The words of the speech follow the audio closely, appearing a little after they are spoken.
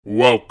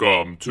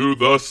Welcome to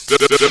the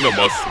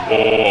Cinema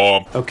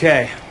Swamp.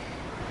 Okay.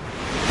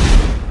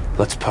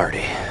 Let's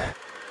party.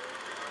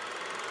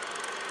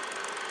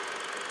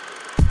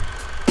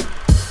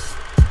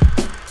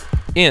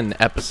 In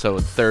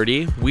episode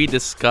 30, we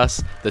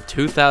discuss the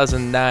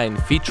 2009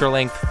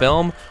 feature-length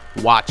film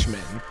Watchmen.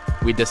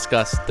 We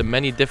discuss the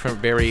many different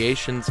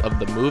variations of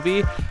the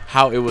movie,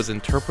 how it was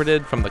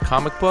interpreted from the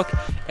comic book,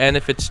 and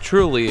if it's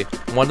truly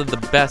one of the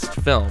best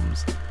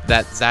films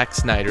that Zack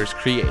Snyder's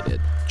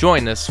created.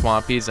 Join us,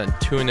 Swampies, and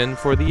tune in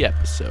for the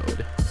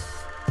episode.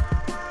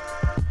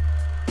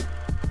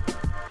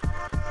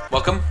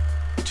 Welcome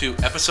to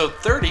episode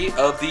 30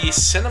 of the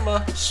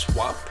Cinema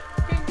Swamp.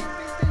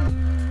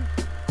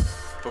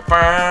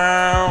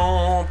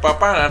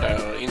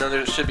 You know,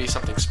 there should be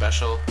something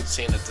special,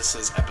 seeing that this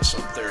is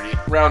episode 30.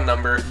 Round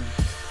number.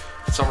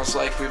 It's almost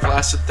like we've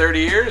lasted 30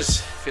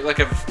 years. I feel like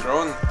I've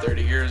grown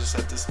 30 years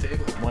at this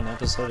table. One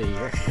episode a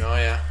year. Oh,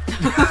 yeah.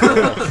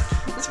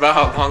 It's about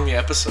how long the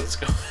episodes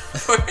go.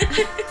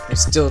 We're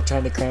still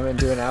trying to cram it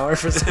into an hour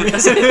for some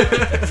reason.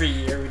 Every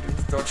year we do.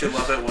 Don't you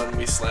love it when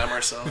we slam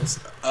ourselves?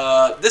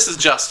 This is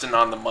Justin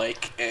on the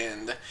mic,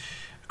 and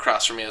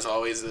across from me, as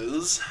always,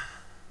 is...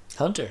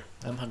 Hunter.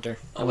 I'm Hunter.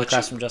 I'm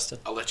across from Justin.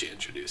 I'll let you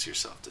introduce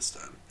yourself this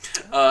time.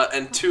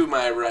 And to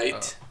my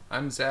right...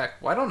 I'm Zach.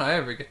 Why don't I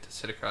ever get to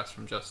sit across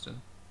from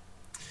Justin?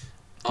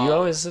 You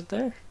always sit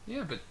there?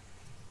 Yeah, but...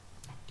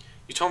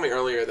 You told me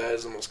earlier that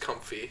is the most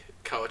comfy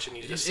couch, and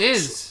you just... It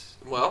is!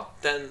 Well,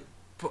 then...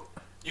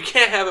 You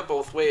can't have it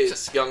both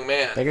ways, young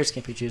man. Beggars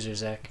can't be choosers,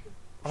 Zach.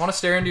 I want to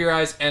stare into your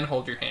eyes and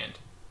hold your hand.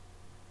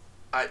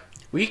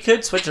 We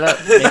could switch it up.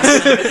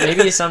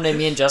 Maybe someday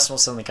me and Justin will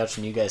sit on the couch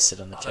and you guys sit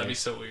on the chair. That'd be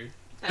so weird.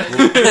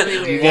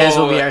 You guys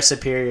will be our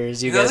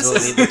superiors. You guys will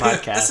lead the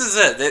podcast. This is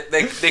it.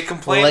 They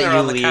complain we'll they're let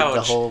on you the lead couch.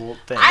 the whole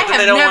thing. I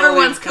have don't never wanna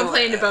once leave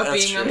complained about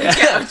That's being on true. the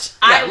couch.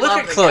 I look love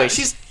at the Chloe. couch.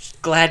 She's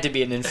glad to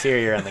be an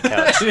inferior on the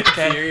couch.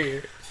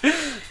 Inferior.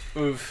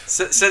 Oof.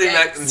 Sitting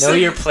next... Know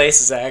your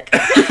place, Zach.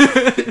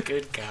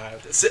 Good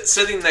God.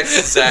 Sitting next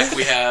to Zach,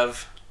 we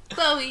have...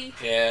 Chloe.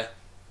 Yeah.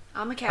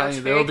 On the couch,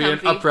 There very will be an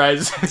comfy.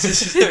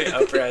 uprising.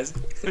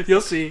 Uprising.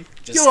 You'll see.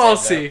 Just You'll all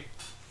stand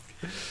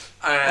see.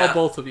 All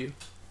both of you.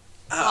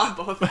 On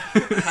both.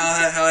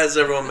 How has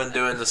everyone been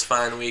doing this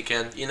fine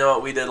weekend? You know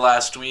what we did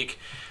last week?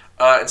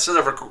 Instead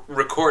of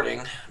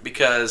recording,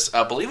 because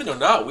believe it or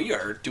not, we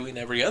are doing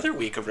every other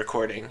week of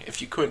recording,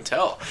 if you couldn't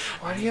tell.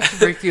 Why do you have to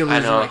break the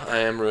illusion? I know, like that? I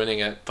am ruining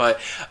it. But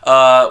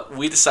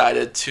we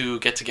decided to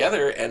get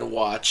together and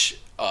watch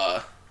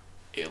a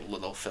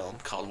little film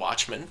called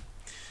Watchmen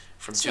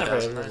from It's not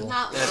very 2009. little.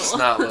 Not little. It's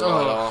not little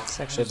at all. It's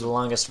actually the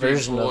longest Big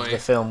version boy. of the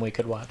film we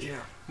could watch.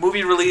 Yeah.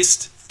 Movie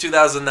released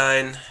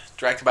 2009,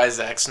 directed by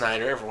Zack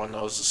Snyder. Everyone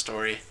knows the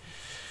story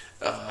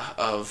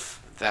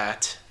of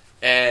that.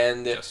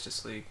 And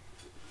Justice League.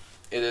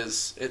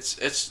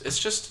 it's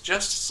just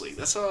Justice League.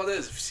 That's all it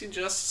is. If you've seen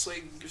Justice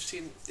League, you've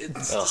seen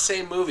it's the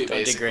same movie. Don't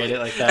basically. degrade it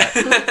like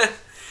that.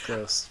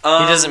 Gross. He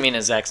doesn't mean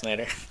it, Zack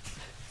Snyder.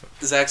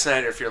 Zack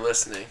Snyder, if you're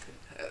listening,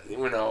 you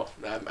know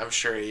I'm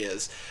sure he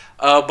is.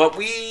 But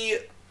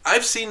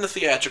I've seen the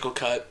theatrical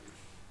cut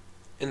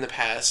in the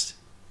past,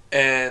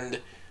 and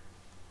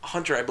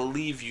Hunter, I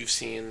believe you've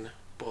seen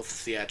both the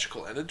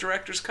theatrical and the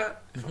director's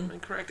cut, if I'm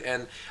incorrect.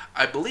 And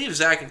I believe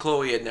Zach and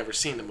Chloe had never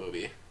seen the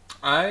movie.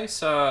 I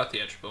saw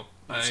theatrical.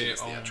 You've seen I it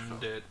theatrical.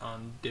 owned it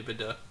on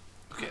Dibida.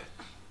 Okay,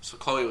 so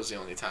Chloe was the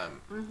only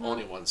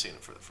one seeing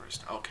it for the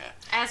first time. Okay,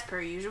 As per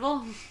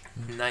usual.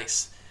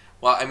 nice.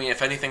 Well, I mean,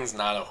 if anything's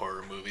not a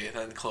horror movie,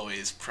 then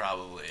Chloe's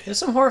probably... There's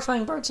some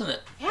horrifying parts in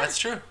it. Yeah. That's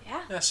true.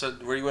 Yeah. Yeah, so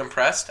were you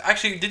impressed?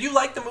 Actually, did you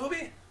like the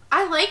movie?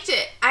 I liked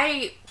it.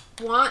 I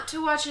want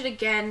to watch it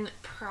again.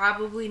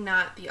 Probably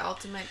not the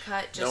ultimate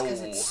cut, just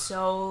because No. it's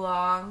so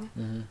long.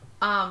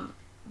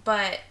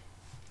 But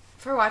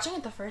for watching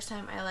it the first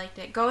time, I liked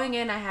it. Going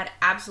in, I had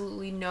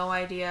absolutely no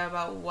idea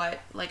about what.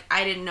 Like,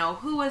 I didn't know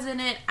who was in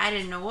it. I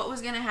didn't know what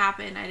was gonna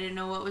happen. I didn't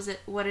know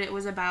what it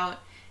was about.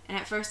 And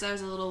at first, I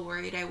was a little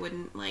worried I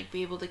wouldn't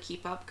be able to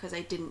keep up because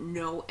I didn't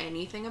know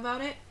anything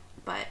about it.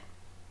 But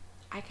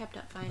I kept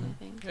up fine,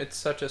 I think. It's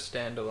such a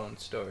standalone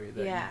story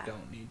that Yeah. you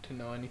don't need to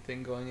know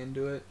anything going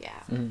into it.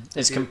 Yeah.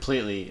 It's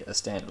completely a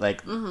stand.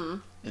 Like,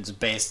 it's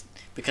based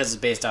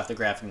off the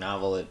graphic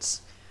novel.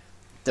 It's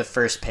the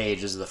first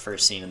page is the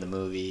first scene in the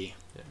movie.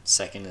 Yeah.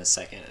 Second is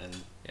second,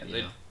 and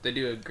Yeah, they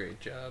do a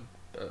great job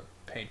of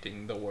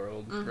painting the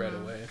world right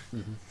away.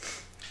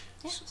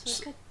 Yeah, so it's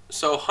good.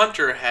 So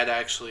Hunter had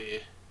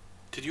actually...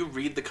 Did you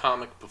read the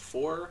comic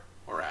before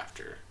or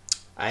after?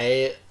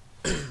 I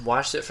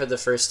watched it for the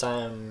first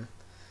time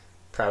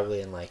probably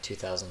in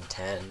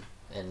 2010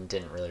 and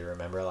didn't really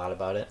remember a lot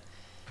about it,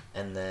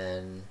 and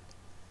then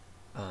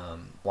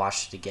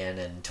watched it again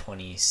in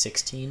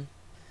 2016,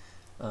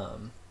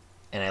 and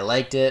I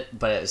liked it,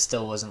 but it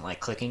still wasn't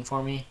clicking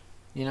for me.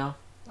 I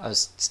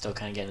was still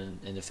kind of getting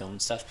into film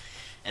and stuff.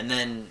 And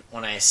then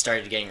when I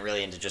started getting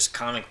really into just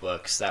comic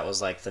books, that was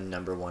the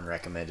number one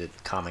recommended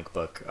comic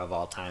book of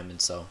all time, and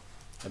so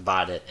I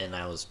bought it, and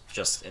I was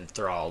just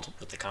enthralled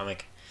with the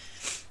comic.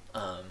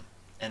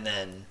 And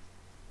then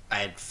I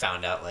had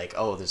found out like,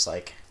 oh, there's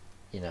like,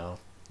 this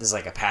is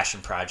like a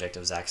passion project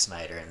of Zack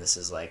Snyder, and this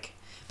is like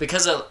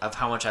because of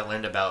how much I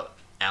learned about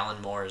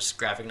Alan Moore's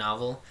graphic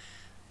novel.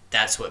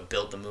 That's what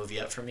built the movie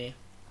up for me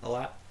a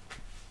lot,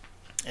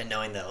 and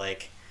knowing that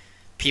like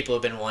people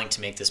have been wanting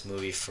to make this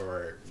movie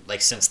for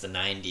like since the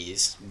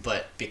 90s,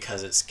 but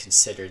because it's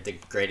considered the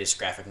greatest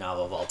graphic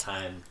novel of all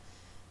time,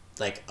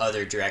 like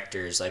other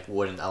directors like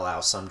wouldn't allow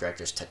some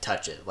directors to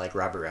touch it. Like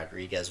Robert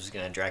Rodriguez was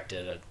going to direct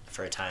it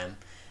for a time.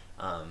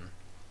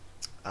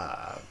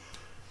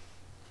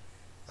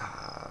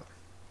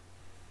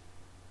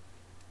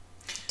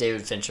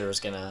 David Fincher was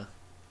going to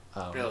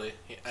Really?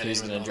 he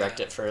was going to direct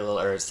it for a little,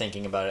 or was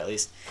thinking about it at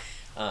least.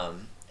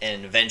 And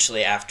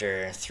eventually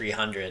after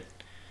 300,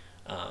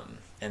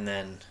 and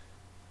then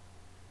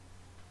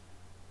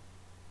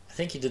I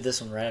think he did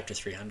this one right after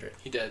 300.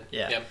 He did.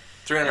 Yeah.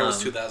 300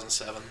 was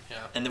 2007.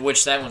 Yeah. And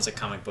which that one's a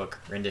comic book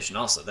rendition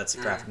also. That's a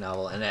graphic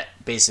novel. And that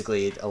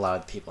basically a lot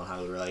of the people in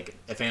Hollywood were like,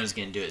 if anyone's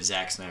going to do it,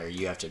 Zack Snyder,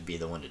 you have to be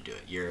the one to do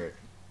it. You're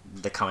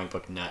the comic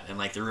book nut. And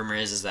like the rumor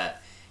is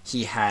that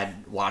he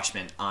had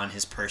Watchmen on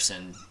his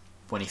person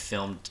when he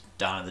filmed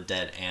Dawn of the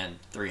Dead and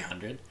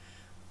 300.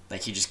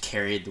 Like he just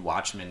carried the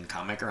Watchmen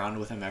comic around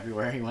with him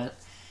everywhere he went.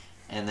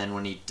 And then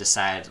when he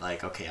decided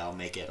like, okay, I'll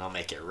make it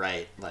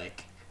right,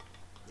 like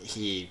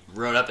he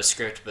wrote up a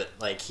script, but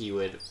like he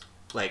would,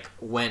 like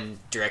when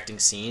directing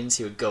scenes,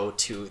 he would go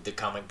to the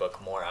comic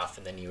book more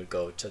often than he would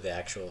go to the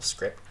actual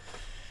script.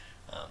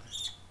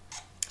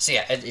 So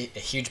yeah, a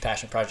huge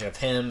passion project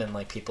of him and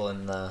like people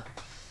in the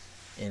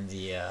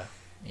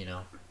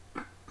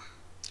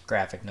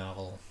graphic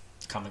novel,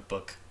 comic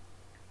book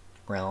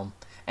realm.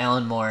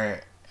 Alan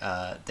Moore,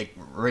 the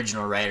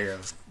original writer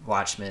of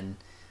Watchmen,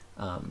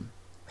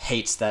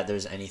 hates that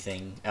there's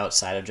anything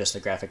outside of just a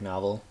graphic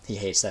novel. He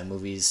hates that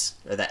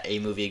that a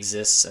movie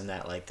exists and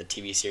that like the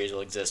TV series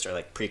will exist or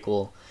like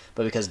prequel.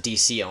 But because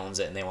DC owns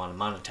it and they want to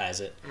monetize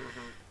it,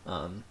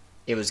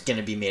 it was going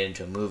to be made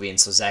into a movie. And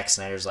so Zack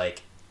Snyder's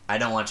like, I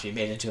don't want it to be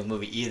made into a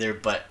movie either,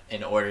 but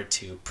in order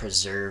to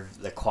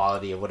preserve the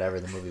quality of whatever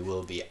the movie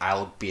will be,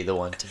 I'll be the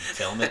one to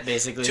film it,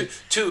 basically.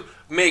 to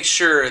make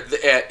sure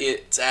that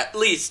it's at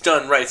least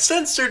done right.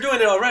 Since they're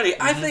doing it already,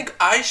 I think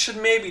I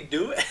should maybe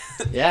do it.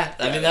 Yeah,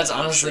 I mean, that's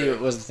honestly what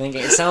was the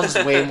thinking. It sounds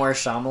way more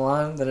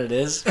Shyamalan than it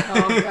is.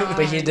 Oh, God.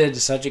 But he did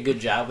such a good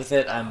job with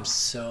it. I'm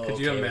so Could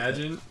okay you with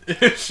imagine if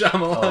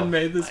Shyamalan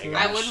made this movie?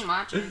 I wouldn't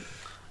watch it.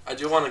 I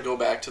do want to go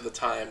back to the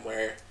time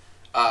where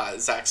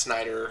Zack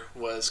Snyder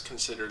was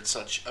considered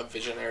such a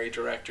visionary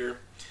director,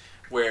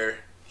 where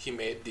he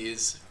made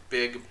these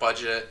big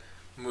budget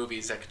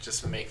movies that could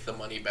just make the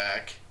money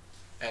back,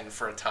 and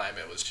for a time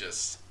it was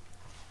just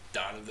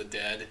Dawn of the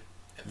Dead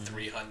and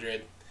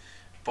 300,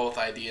 both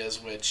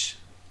ideas which,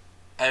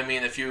 I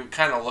mean, if you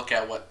kind of look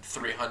at what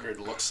 300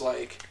 looks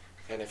like,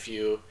 and if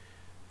you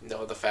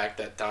know the fact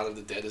that Dawn of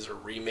the Dead is a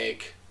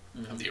remake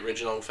of the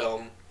original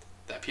film,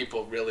 that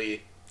people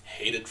really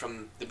hated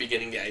from the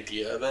beginning the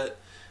idea of it,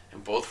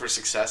 and both were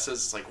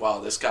successes. It's like, wow,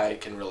 this guy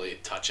can really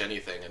touch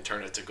anything and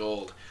turn it to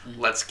gold.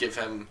 Let's give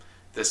him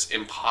this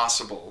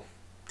impossible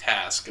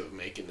task of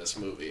making this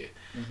movie.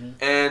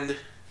 And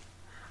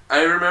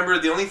I remember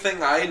the only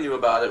thing I knew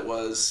about it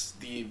was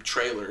the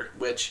trailer,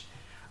 which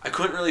I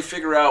couldn't really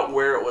figure out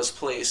where it was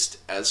placed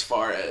as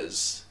far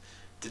as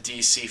the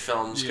DC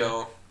films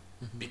go,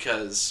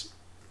 because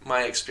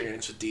my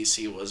experience with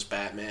DC was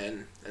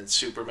Batman and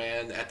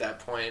Superman at that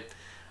point.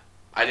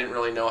 I didn't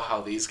really know how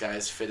these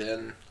guys fit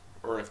in,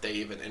 or if they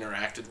even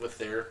interacted with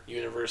their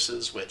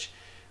universes, which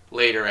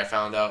later I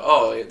found out,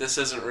 oh, this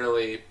isn't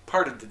really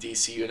part of the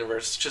DC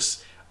universe, it's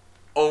just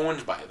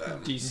owned by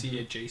them. DC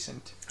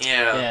adjacent.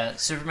 Yeah. Yeah,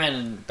 Superman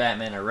and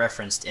Batman are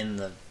referenced in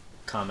the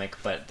comic,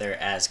 but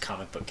they're as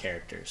comic book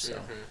characters.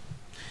 So,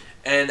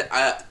 And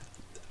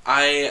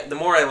I the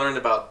more I learned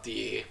about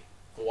the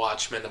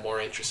Watchmen, the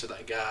more interested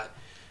I got.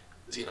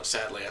 You know,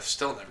 sadly, I've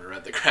still never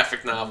read the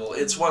graphic novel.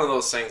 It's one of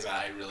those things that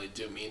I really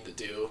do mean to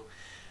do.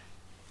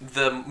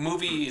 The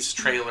movie's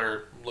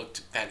trailer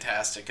looked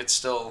fantastic. It's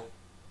still,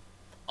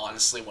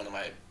 honestly, one of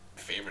my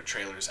favorite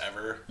trailers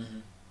ever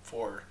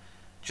for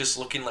just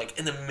looking like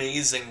an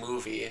amazing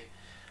movie.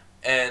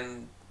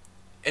 And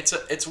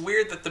it's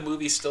weird that the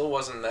movie still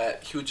wasn't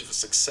that huge of a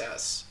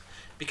success,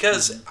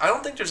 because I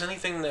don't think there's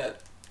anything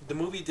that the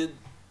movie did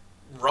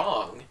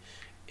wrong.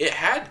 It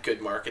had good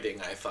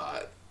marketing, I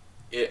thought.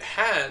 It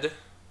had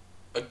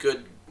a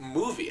good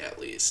movie, at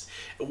least.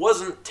 It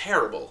wasn't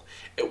terrible.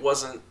 It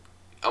wasn't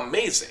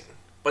amazing.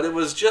 But it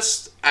was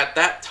just, at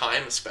that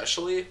time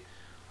especially,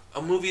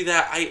 a movie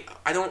that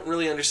I don't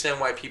really understand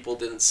why people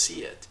didn't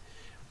see it.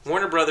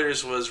 Warner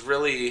Brothers was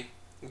really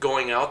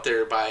going out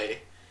there by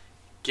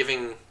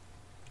giving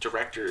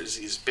directors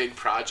these big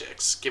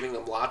projects, giving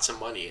them lots of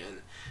money,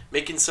 and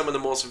making some of the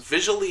most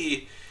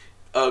visually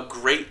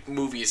great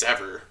movies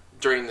ever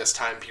during this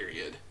time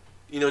period.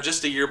 You know,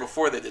 just a year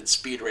before they did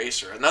Speed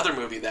Racer, another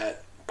movie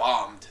that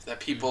bombed,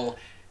 that people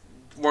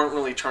weren't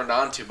really turned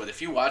on to. But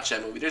if you watch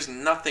that movie, there's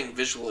nothing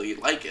visually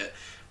like it.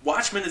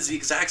 Watchmen is the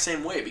exact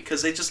same way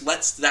because they just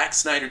let Zack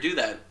Snyder do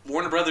that.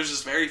 Warner Brothers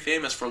is very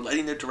famous for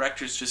letting their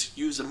directors just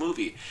use a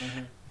movie.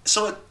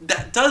 So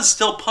that does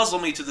still puzzle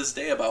me to this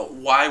day about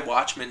why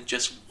Watchmen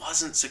just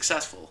wasn't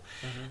successful.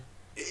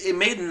 It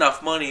made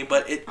enough money,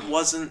 but it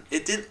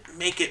didn't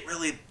make it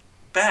really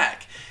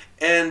back.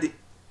 And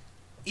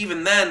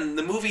even then,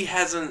 the movie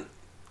hasn't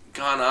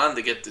gone on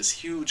to get this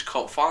huge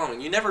cult following.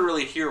 You never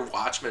really hear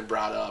Watchmen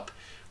brought up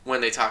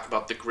when they talk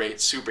about the great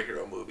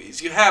superhero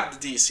movies. You have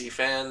the DC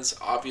fans,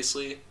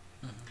 obviously.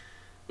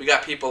 We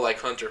got people like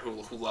Hunter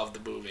who love the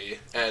movie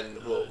and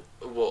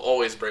will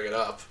always bring it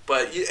up.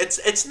 But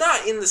it's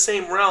not in the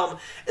same realm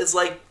as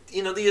like,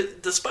 you know,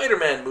 the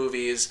Spider-Man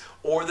movies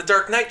or the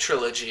Dark Knight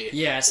trilogy.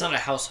 Yeah, it's not a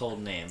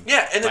household name.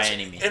 Yeah, and by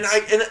any means.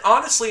 And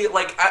honestly,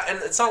 like, and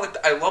it's not like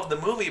I love the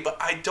movie, but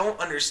I don't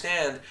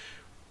understand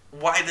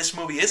why this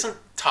movie isn't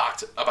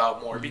talked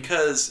about more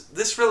because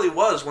this really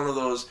was one of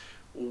those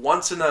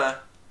once in a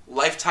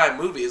lifetime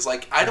movies.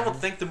 Like, I don't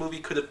think the movie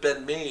could have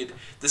been made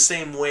the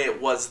same way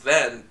it was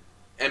then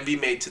and be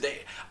made today.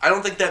 I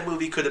don't think that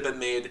movie could have been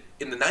made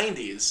in the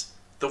 90s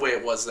the way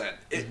it was then.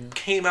 It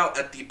came out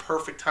at the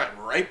perfect time,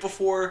 right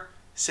before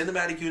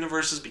cinematic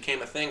universes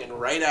became a thing and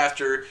right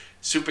after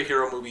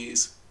superhero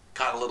movies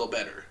got a little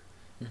better.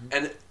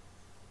 And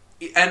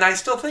I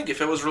still think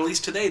if it was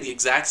released today the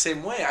exact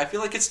same way, I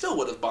feel like it still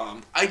would have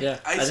bombed. I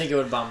think it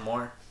would have bombed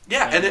more.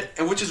 Yeah,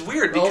 and which is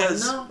weird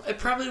because... Well, no, it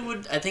probably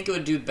would... I think it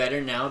would do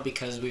better now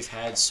because we've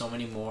had so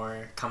many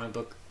more comic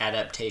book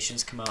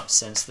adaptations come out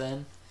since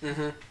then.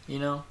 You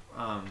know?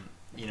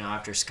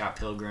 After Scott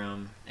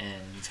Pilgrim,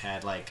 and you've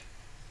had, like,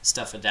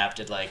 stuff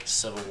adapted like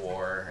Civil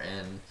War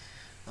and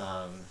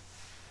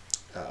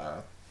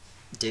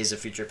Days of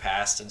Future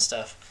Past and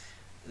stuff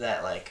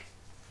that, like,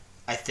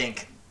 I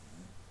think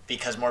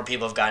because more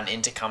people have gotten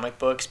into comic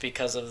books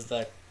because of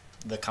the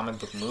comic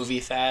book movie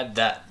fad,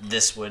 that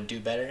this would do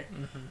better.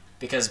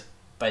 Because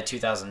by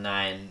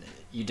 2009,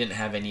 you didn't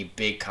have any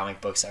big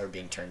comic books that were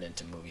being turned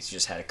into movies. You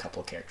just had a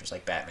couple characters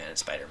like Batman and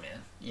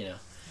Spider-Man, you know.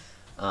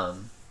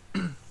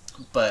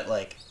 But,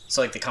 like,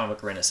 so, like, the comic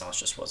book renaissance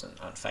just wasn't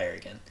on fire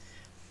again.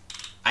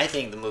 I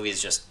think the movie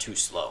is just too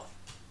slow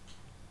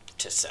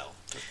to sell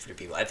for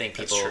people. I think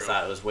people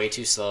thought it was way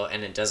too slow,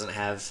 and it doesn't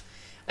have,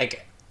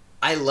 like,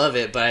 I love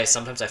it, but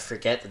sometimes I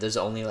forget that there's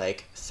only,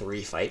 like,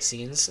 3 fight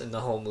scenes in the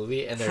whole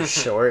movie, and they're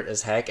short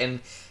as heck. And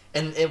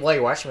while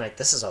you're watching, like,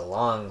 this is a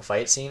long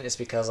fight scene. It's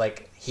because,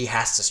 like, he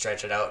has to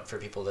stretch it out for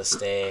people to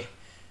stay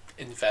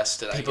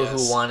invested. People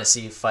who want to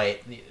see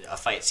a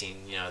fight scene,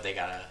 you know, they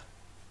gotta.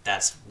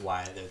 That's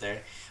why they're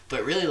there.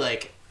 But really,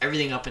 like,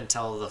 everything up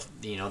until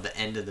the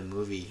end of the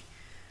movie,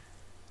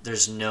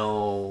 there's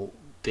no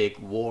big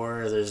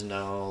war. There's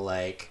no,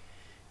 like,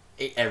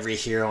 every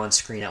hero on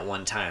screen at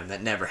one time.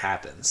 That never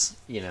happens,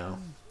 you know.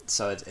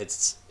 So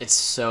it's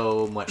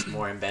so much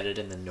more embedded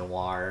in the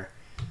noir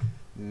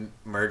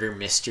murder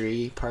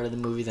mystery part of the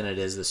movie than it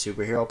is the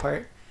superhero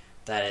part,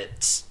 that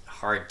it's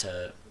hard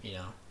to, you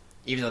know,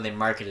 even though they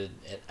marketed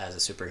it as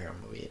a superhero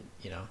movie,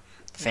 you know,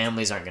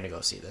 families aren't going to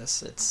go see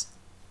this. It's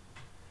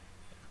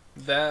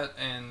that,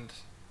 and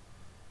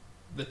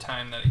the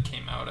time that it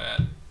came out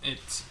at,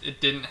 it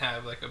didn't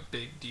have like a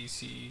big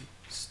DC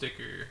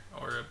sticker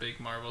or a big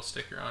Marvel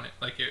sticker on it.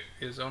 Like, it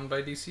is owned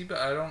by DC, but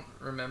I don't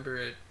remember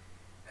it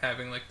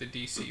having like the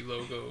DC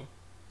logo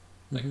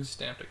like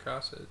stamped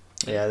across it.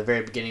 Yeah, the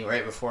very beginning,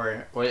 right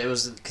before, well, it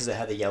was because it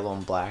had the yellow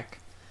and black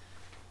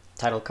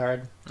title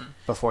card.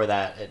 Before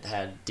that, it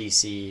had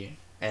DC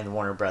and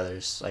Warner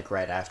Brothers, like,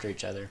 right after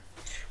each other.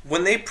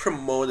 When they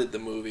promoted the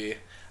movie,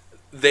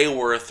 they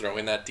were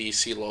throwing that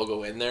DC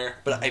logo in there,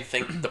 but I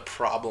think the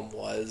problem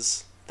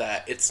was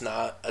that it's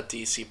not a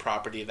DC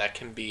property that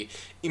can be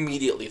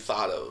immediately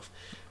thought of.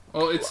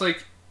 Well, it's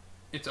like,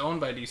 it's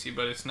owned by DC,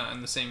 but it's not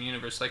in the same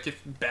universe. Like,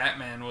 if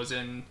Batman was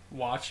in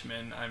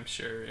Watchmen, I'm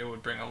sure it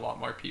would bring a lot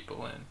more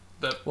people in.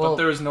 But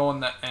there was no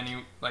one that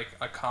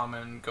a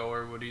common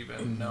goer would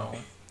even know.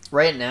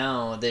 Right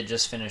now, they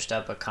just finished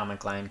up a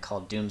comic line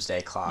called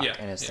Doomsday Clock,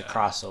 and it's the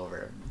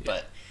crossover. Yeah.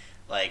 But,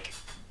 like,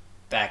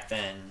 back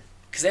then,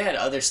 because they had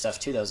other stuff,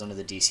 too, that was under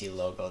the DC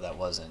logo that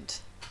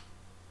wasn't,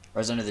 or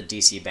was under the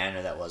DC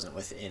banner that wasn't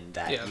within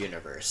that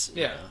universe.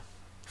 You know?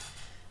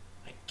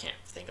 I can't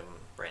think of them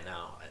right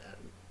now.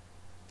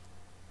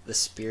 The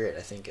Spirit,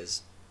 I think,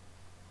 is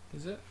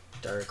it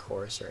Dark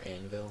Horse or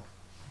Anvil?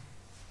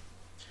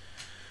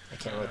 I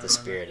can't remember what the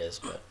Spirit is,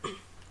 but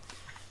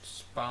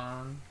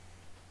Spawn.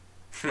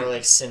 Or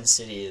like Sin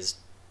City is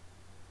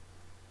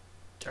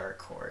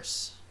Dark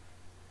Horse.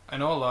 I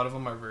know a lot of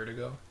them are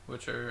Vertigo,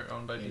 which are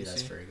owned by Maybe DC.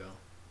 That's Vertigo.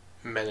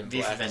 Men in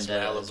V for Black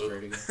Vendetta is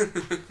Vertigo.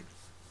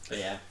 But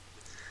yeah.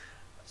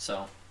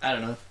 So, I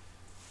don't know.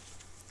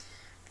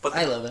 But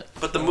I love it.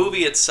 But the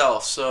movie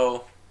itself,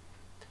 so,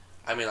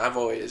 I mean, I've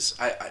always,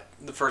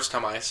 the first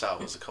time I saw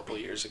it was a couple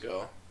of years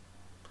ago,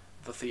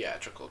 the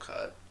theatrical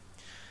cut,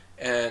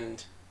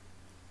 and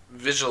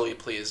visually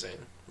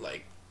pleasing,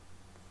 like,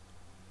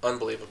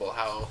 unbelievable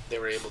how they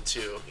were able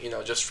to, you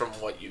know, just from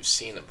what you've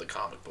seen of the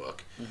comic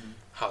book,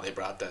 how they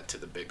brought that to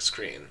the big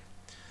screen.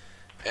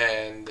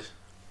 And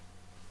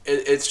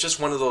it's just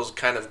one of those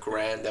kind of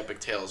grand epic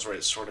tales where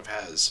it sort of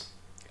has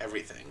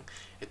everything.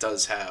 It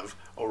does have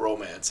a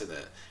romance in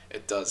it.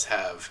 It does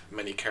have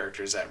many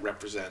characters that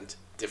represent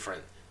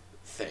different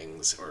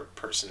things or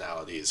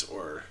personalities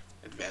or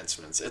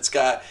advancements. It's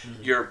got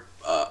your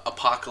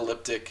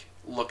apocalyptic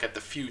look at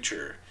the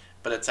future,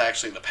 but it's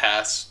actually the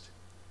past.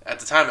 At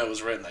the time it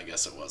was written, I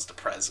guess it was the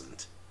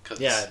present.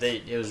 Yeah,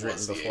 it was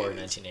written the before 80s.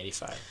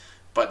 1985.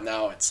 But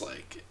now it's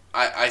like,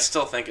 I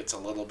still think it's a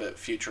little bit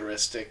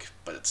futuristic,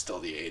 but it's still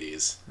the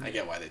 80s. I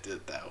get why they did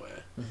it that way.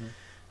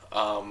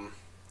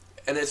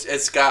 And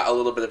it's got a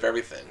little bit of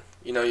everything.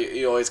 You know,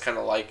 you always kind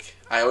of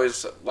I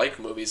always like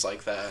movies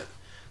like that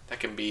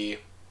can be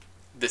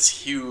this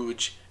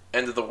huge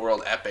end of the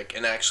world epic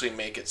and actually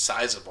make it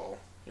sizable.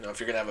 You know, if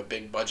you're going to have a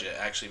big budget,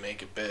 actually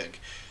make it big.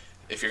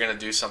 If you're going to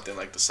do something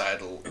like the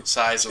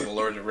size of the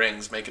Lord of the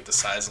Rings, make it the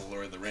size of the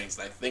Lord of the Rings.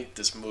 And I think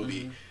this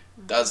movie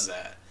does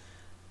that.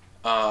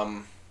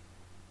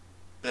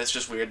 It's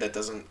just weird that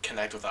doesn't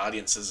connect with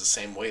audiences the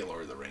same way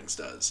Lord of the Rings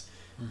does.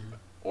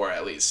 Or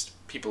at least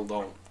people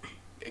don't.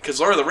 Because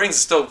Lord of the Rings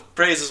is still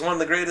praised as one of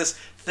the greatest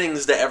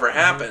things to ever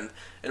happen.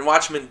 And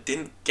Watchmen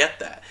didn't get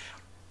that.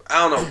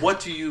 I don't know. What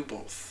do you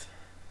both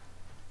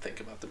think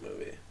about the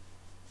movie?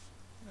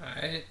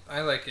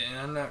 I like it, and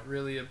I'm not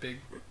really a big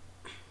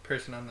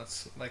person on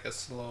a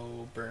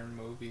slow burn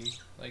movie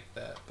like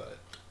that, but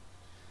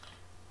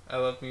I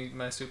love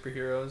my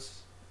superheroes,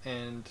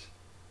 and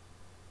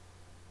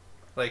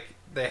like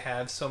they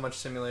have so much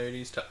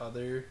similarities to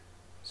other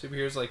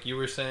superheroes. Like you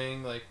were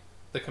saying, like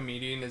the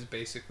comedian is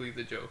basically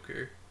the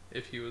Joker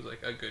if he was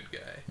like a good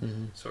guy,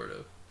 sort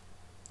of.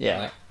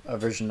 Yeah, like, a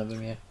version of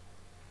him, yeah.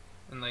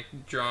 And like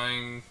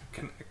drawing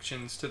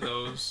connections to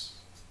those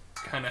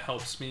kind of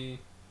helps me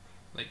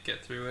like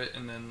get through it,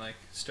 and then like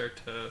start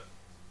to,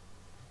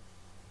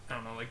 I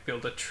don't know, like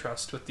build a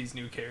trust with these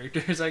new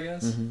characters, I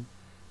guess. And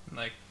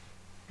like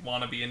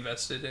want to be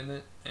invested in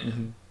it,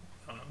 and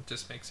I don't know, it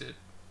just makes it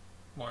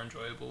more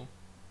enjoyable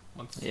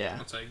once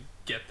I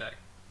get that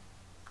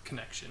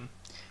connection.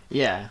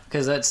 Yeah,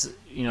 because that's,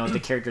 you know, the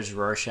characters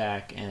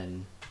Rorschach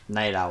and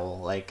Night Owl,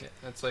 like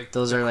that's like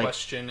those are like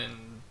question,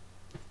 and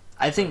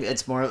I think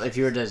it's more if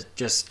you were to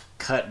just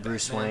cut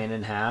Bruce Wayne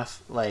in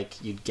half,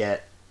 like you'd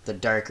get the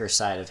darker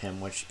side of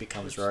him, which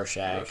becomes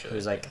Rorschach,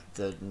 who's like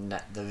the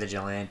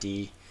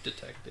vigilante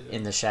detective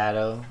in the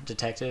shadow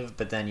detective.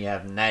 But then you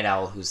have Night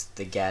Owl, who's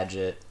the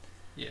gadget,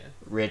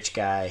 rich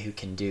guy who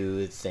can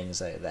do things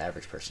that the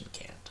average person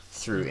can't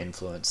through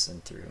influence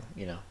and through,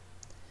 you know.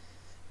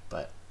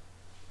 But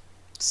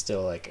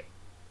still, like,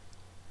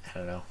 I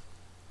don't know.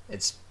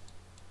 It's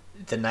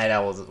the Night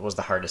Owl was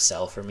the hardest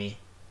sell for me.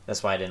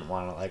 That's why I didn't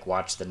want to like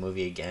watch the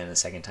movie again a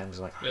second time, because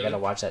I'm like, I gotta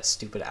watch that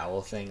stupid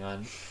owl thing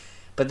on.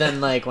 But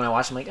then like when I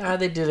watched, I'm like,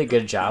 they did a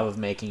good job of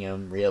making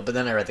him real. But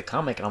then I read the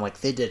comic and I'm like,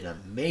 they did an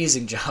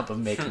amazing job of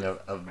making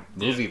a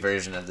movie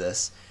version of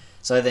this.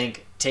 So I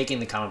think taking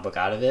the comic book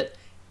out of it,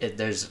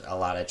 there's a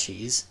lot of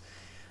cheese.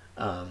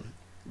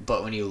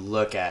 But when you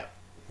look at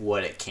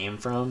what it came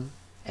from,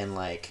 and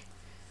like,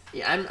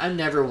 I'm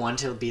never one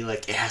to be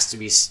like it has to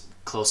be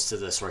close to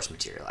the source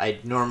material. I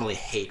normally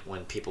hate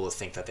when people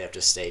think that they have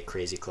to stay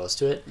crazy close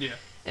to it. Yeah.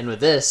 And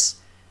with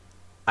this,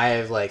 I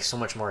have like so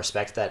much more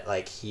respect that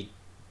like he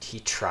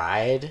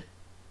tried,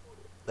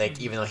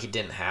 like even though he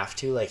didn't have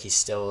to, like he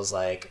still was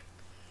like,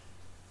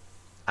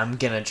 I'm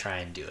gonna try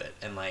and do it,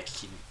 and like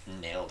he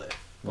nailed it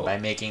by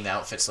making the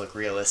outfits look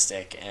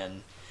realistic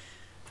and.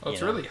 Well,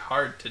 it's really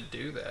hard to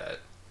do that.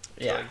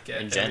 To, like,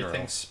 get in general.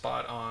 everything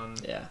spot on.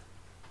 Yeah.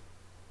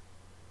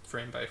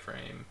 Frame by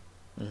frame.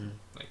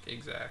 Like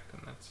exact,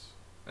 and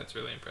that's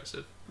really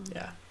impressive.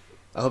 Yeah,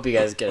 I hope you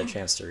guys get a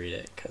chance to read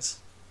it because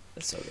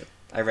it's so good.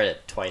 I read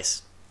it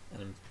twice,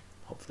 and I'm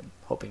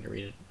hoping to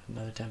read it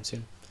another time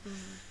soon.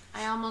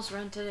 I almost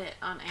rented it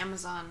on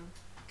Amazon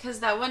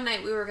because that one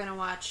night we were gonna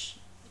watch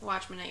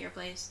Watchmen at your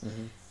place,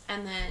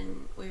 and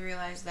then we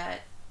realized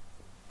that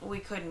we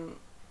couldn't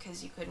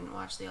because you couldn't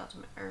watch the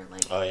ultimate or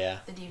like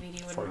the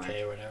DVD wouldn't 4K work.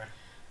 or whatever.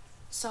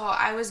 So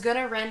I was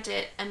gonna rent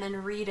it and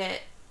then read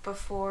it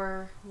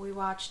before we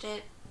watched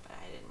it, but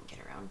I didn't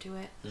get around to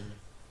it.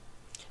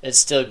 It's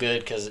still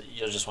good because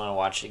you'll just want to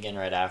watch it again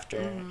right after,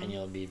 and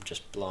you'll be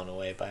just blown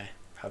away by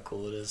how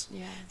cool it is.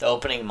 Yeah. The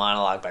opening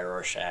monologue by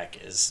Rorschach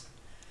is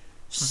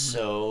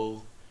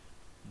so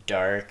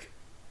dark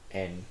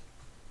and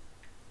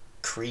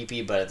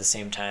creepy, but at the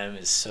same time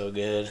is so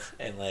good,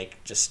 and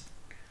like just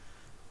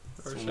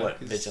what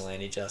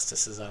vigilante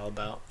justice is all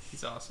about.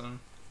 He's awesome,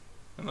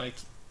 and like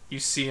you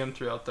see him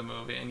throughout the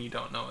movie, and you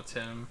don't know it's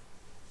him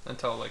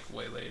until like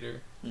way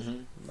later.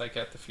 Like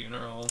at the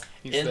funeral,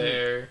 he's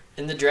there.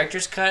 In the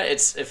director's cut, it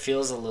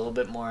feels a little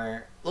bit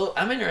more. Well,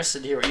 I'm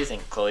interested to hear what you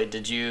think, Chloe.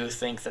 Did you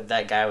think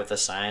that guy with the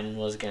sign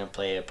was gonna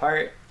play a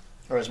part,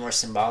 or was more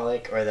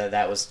symbolic, or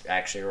that was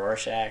actually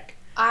Rorschach?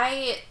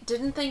 I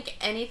didn't think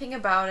anything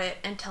about it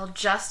until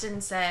Justin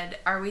said,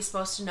 "Are we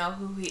supposed to know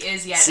who he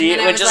is yet?" See, and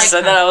then when Justin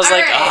said that, I was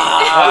like,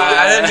 "Alright."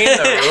 I didn't mean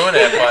to ruin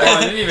it, Oh, I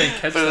but didn't even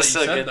catch But it that was you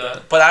still said good,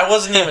 that. but I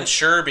wasn't even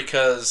sure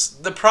because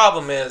the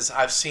problem is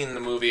I've seen the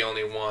movie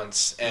only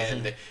once,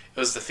 and it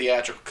was the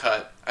theatrical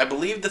cut. I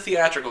believe the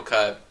theatrical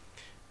cut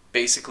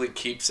basically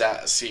keeps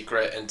that a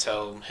secret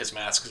until his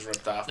mask is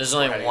ripped off. There's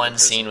before only heading one to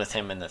prison. scene with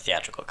him in the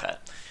theatrical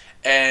cut.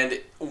 And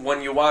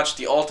when you watch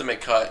the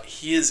ultimate cut,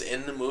 he is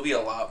in the movie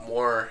a lot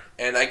more.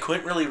 And I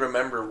couldn't really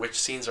remember which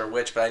scenes are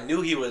which, but I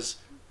knew he was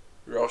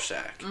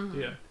Rorschach.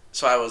 Yeah.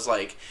 So I was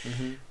like,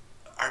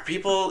 are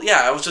people... Yeah,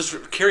 I was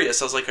just curious.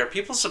 I was like, are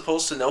people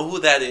supposed to know who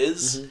that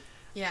is?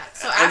 Yeah.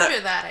 So And after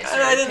that, I and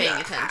started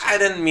paying attention. I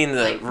didn't mean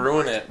to Like,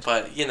 ruin more. it,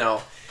 but, you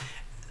know...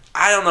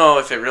 I don't know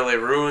if it really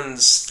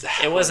ruins... It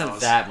who wasn't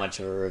knows? that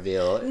much of a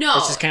reveal. No.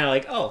 It's just kind of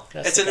like, oh,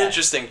 that's It's the an guy.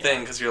 interesting thing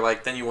because you're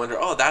like, then you wonder,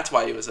 oh, that's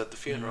why he was at the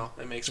funeral.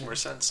 It makes more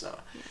sense now.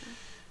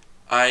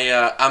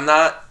 I'm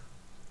not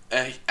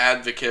an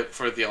advocate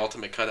for the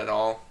ultimate cut at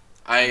all.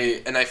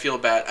 I feel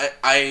bad.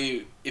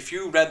 I if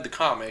you read the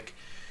comic,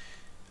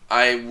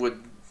 I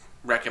would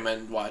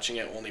recommend watching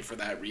it only for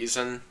that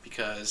reason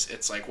because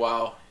it's like,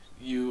 wow,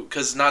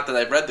 because not that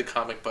I've read the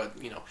comic, but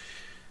you know,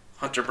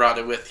 Hunter brought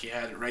it with. He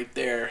had it right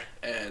there,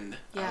 and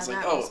I Yeah, was like,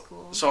 that oh, was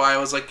cool. so I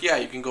was like, yeah,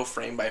 you can go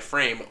frame by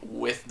frame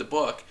with the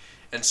book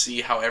and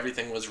see how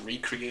everything was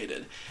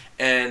recreated,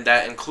 and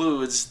that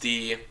includes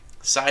the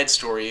side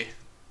story,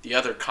 the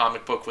other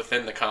comic book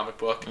within the comic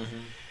book,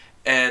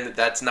 and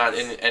that's not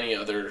in any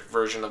other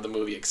version of the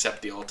movie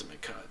except the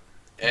ultimate cut.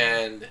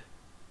 And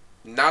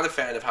not a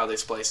fan of how they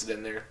spliced it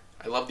in there.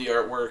 I love the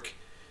artwork,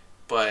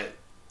 but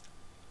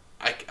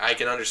I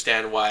can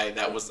understand why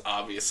that was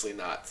obviously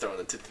not thrown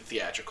into the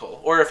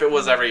theatrical, or if it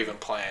was ever even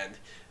planned.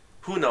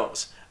 Who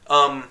knows?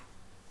 I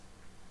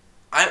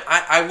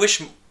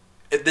wish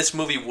this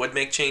movie would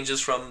make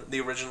changes from the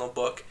original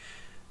book,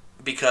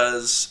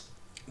 because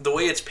the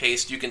way it's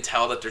paced, you can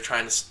tell that they're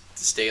trying to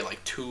stay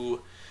like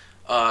too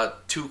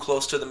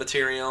close to the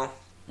material.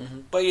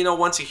 But you know,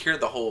 once you hear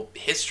the whole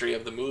history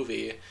of the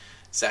movie,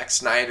 Zack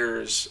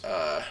Snyder's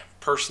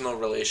personal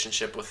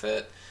relationship with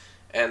it,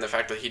 and the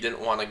fact that he didn't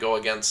want to go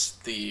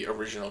against the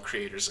original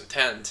creator's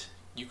intent,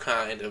 you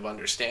kind of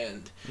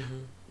understand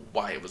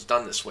why it was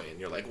done this way. And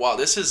you're like, wow,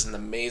 this is an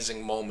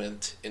amazing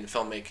moment in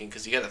filmmaking,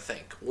 because you got to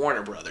think,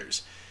 Warner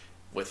Brothers,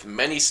 with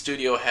many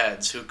studio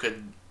heads who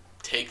could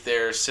take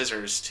their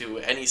scissors to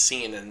any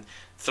scene and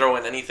throw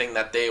in anything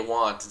that they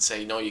want and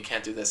say, no, you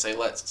can't do this. They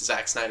let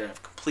Zack Snyder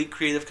have complete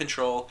creative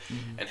control,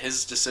 and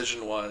his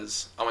decision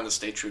was, I'm going to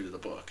stay true to the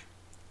book.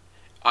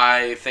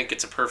 I think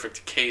it's a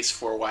perfect case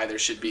for why there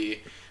should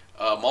be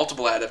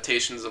multiple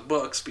adaptations of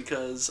books,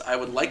 because I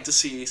would like to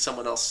see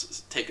someone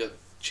else take a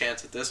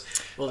chance at this.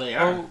 Well, they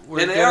are. Oh, we're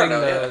And they getting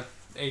are now, the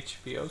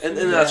HBO And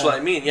series. that's what I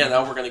mean. Yeah,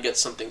 now we're going to get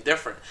something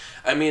different.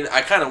 I mean,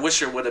 I kind of wish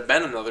there would have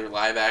been another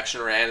live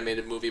action or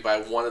animated movie by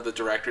one of the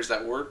directors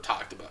that were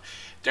talked about.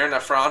 Darren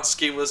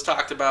Aronofsky was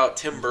talked about.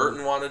 Tim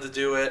Burton wanted to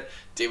do it.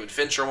 David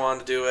Fincher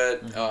wanted to do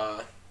it.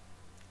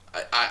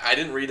 I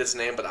didn't read his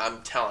name, but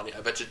I'm telling you,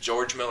 I bet you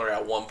George Miller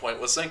at one point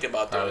was thinking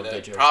about doing Probably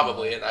it. George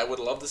Probably, Miller. and I would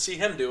love to see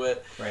him do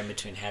it. Right in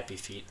between Happy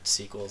Feet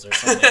sequels or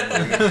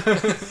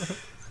something.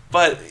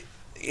 But,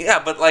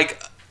 yeah, but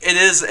like, it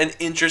is an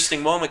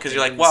interesting moment because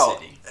you're like, wow.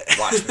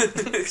 Watchmen.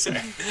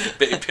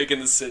 Big Pig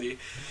in the City.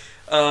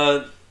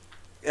 Yeah,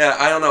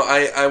 I don't know.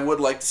 I would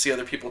like to see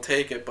other people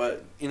take it,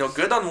 but, you know,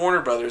 good on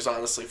Warner Brothers,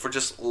 honestly, for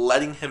just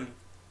letting him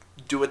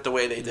do it the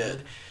way they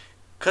did.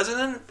 Because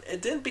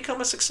it didn't become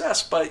a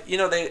success, but, you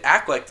know, they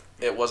act like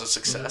it was a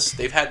success.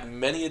 They've had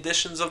many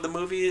editions of the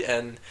movie,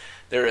 and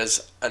there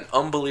is an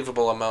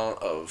unbelievable amount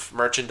of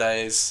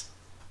merchandise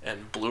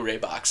and Blu-ray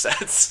box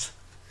sets.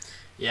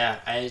 Yeah,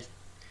 I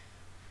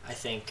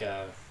think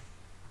I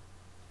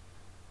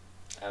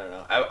don't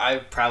know.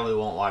 I probably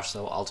won't watch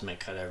the Ultimate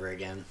Cut ever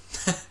again,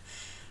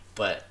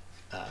 but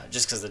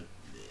just because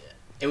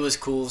it was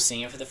cool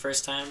seeing it for the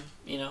first time,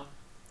 you know,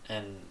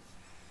 and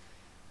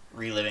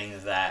reliving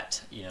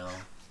that, you know,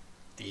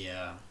 the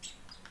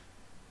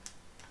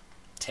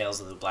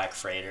Tales of the Black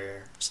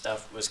Freighter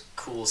stuff was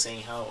cool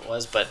seeing how it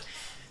was, but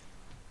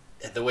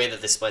the way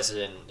that they spliced it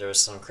in, there was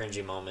some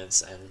cringy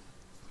moments and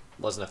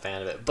wasn't a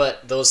fan of it.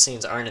 But those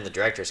scenes aren't in the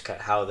director's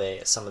cut,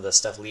 some of the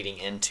stuff leading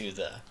into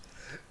the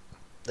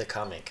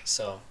comic.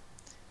 So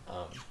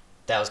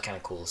that was kind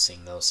of cool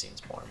seeing those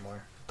scenes more and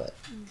more. But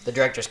the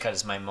director's cut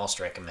is my most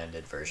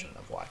recommended version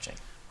of watching.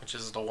 Which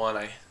is the one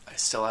I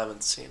still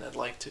haven't seen. I'd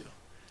like to.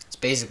 It's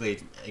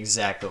basically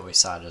exactly what we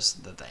saw,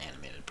 just that the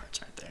animated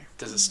parts aren't there.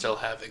 Does it still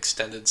have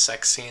extended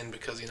sex scene?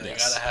 Because, you know,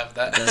 Yes. you gotta have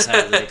that. It does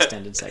have the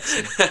extended sex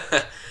scene.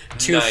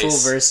 Two Nice. full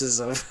verses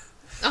of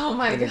Oh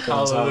my When it god.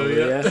 comes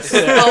Hallelujah.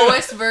 Hallelujah.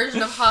 Lowest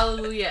version of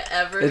Hallelujah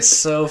ever. It's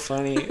so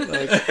funny.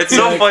 Like, It's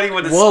so like, funny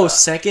when it's... whoa,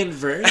 second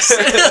verse?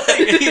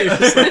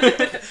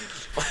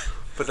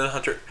 But then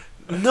Hunter...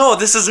 No,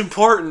 this is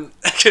important.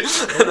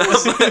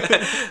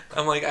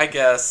 I'm like, I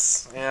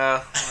guess.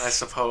 Yeah, I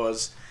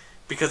suppose.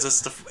 because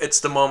it's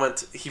the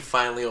moment he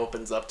finally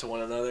opens up to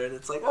one another, and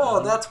it's like,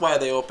 oh, that's why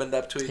they opened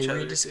up to each He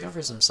other.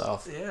 rediscovers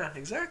himself. Yeah,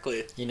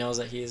 exactly. He knows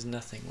that he is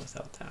nothing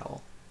without the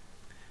owl.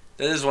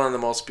 That is one of the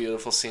most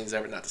beautiful scenes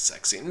ever. Not the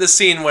sex scene. The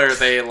scene where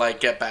they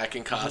like get back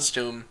in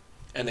costume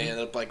and they end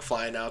up like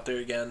flying out there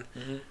again,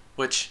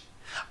 which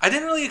I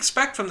didn't really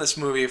expect from this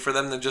movie for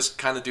them to just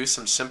kind of do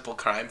some simple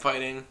crime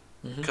fighting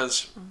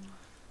because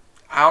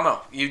I don't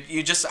know.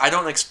 You just I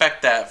don't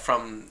expect that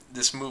from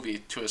this movie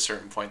to a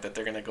certain point that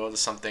they're gonna go to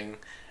something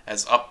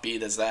as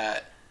upbeat as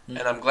that,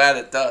 and I'm glad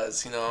it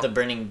does. You know, The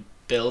burning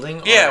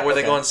building. yeah, where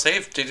they go and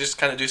save. They just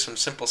kind of do some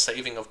simple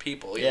saving of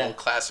people. You Yeah. know,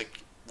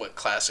 what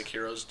classic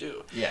heroes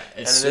do. Yeah,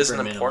 And it's it is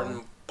super an minimal.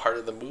 important part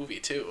of the movie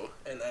too.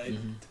 And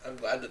I'm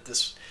glad that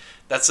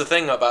that's the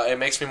thing about it. It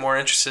makes me more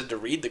interested to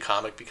read the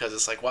comic because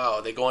it's like, wow,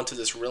 they go into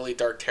this really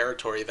dark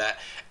territory that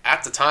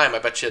at the time I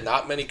bet you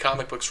not many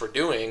comic books were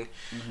doing.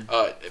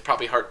 It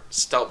probably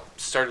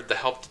started to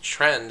help the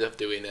trend of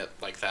doing it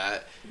like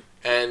that.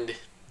 And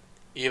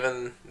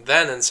even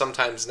then and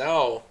sometimes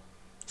now,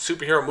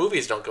 superhero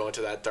movies don't go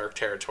into that dark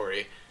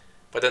territory.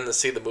 But then to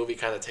see the movie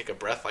kind of take a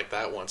breath like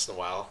that once in a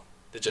while,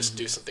 to just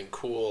do something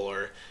cool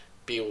or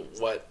be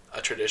what a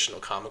traditional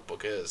comic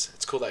book is.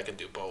 It's cool that I can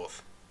do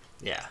both.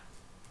 Yeah.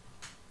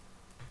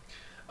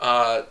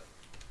 But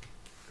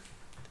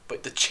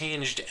the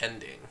changed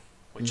ending,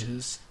 which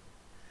is...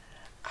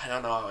 I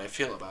don't know how I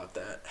feel about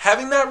that.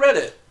 Having not read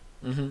it,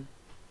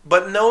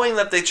 but knowing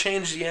that they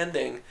changed the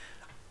ending,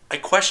 I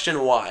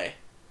question why.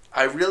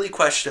 I really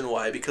question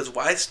why, because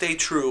why stay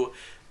true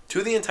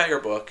to the entire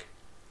book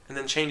and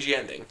then change the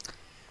ending?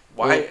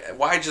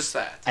 Why just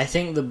that? I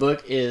think the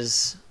book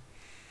is...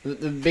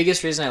 The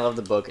biggest reason I love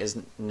the book is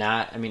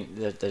not... I mean,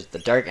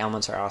 the dark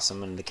elements are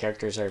awesome and the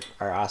characters are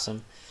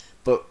awesome.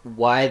 But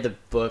why the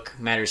book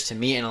matters to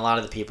me and a lot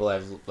of the people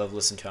I've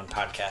listened to on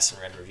podcasts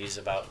and read reviews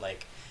about,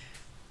 like,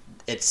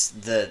 it's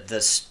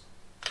the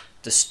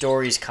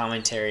story's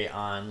commentary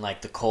on,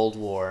 like, the Cold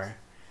War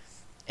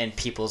and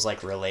people's,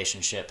 like,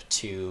 relationship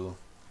to,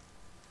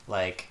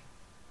 like,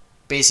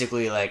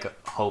 basically,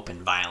 like, hope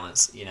and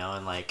violence, you know,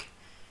 and, like,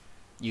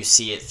 you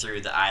see it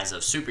through the eyes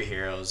of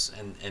superheroes,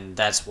 and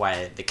that's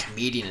why the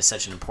comedian is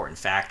such an important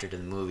factor to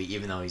the movie,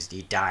 even though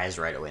he dies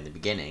right away in the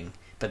beginning.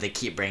 But they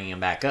keep bringing him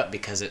back up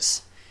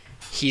because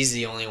he's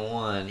the only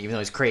one, even though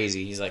he's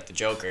crazy, he's like the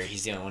Joker,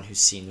 he's the only one who's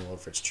seen the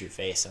world for its true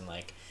face, and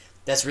like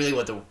that's really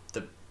what the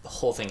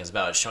whole thing is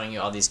about. It's showing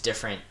you all these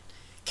different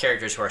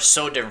characters who are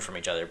so different from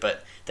each other,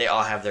 but they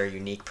all have their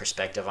unique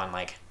perspective on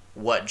like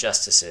what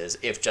justice is,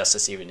 if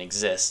justice even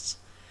exists,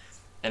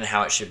 and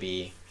how it should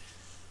be,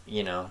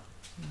 you know,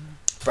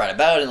 brought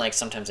about, and like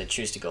sometimes they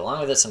choose to go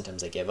along with it,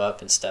 sometimes they give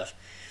up and stuff.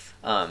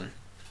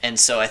 And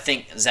so I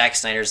think Zack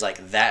Snyder's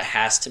like, that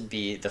has to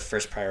be the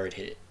first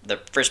priority. The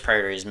first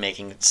priority is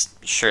making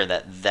sure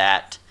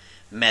that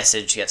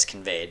message gets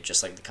conveyed,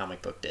 just like the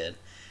comic book did.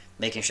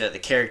 Making sure that the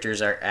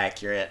characters are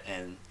accurate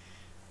and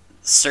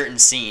certain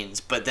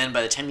scenes. But then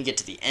by the time you get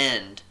to the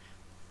end,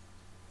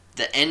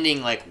 the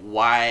ending, like,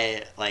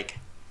 why, like,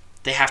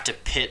 they have to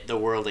pit the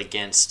world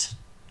against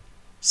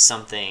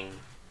something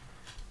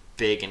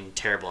big and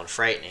terrible and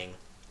frightening.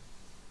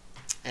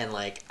 And,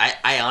 like,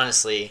 I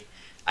honestly...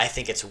 I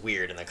think it's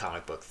weird in the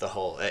comic book. The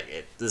whole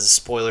this is a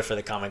spoiler for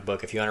the comic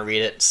book. If you want to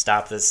read it,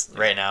 stop this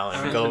right now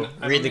and go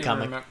read the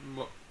comic.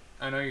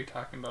 I know you're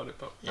talking about it,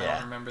 but I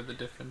don't remember the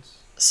difference.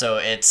 So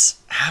it's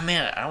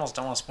man, I almost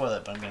don't want to spoil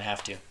it, but I'm gonna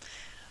have to.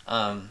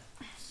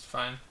 It's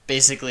fine.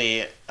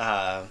 Basically,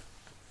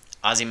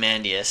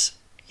 Ozymandias,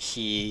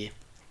 he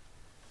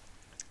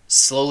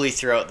slowly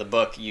throughout the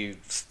book you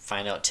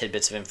find out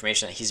tidbits of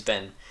information that he's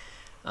been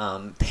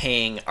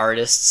paying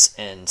artists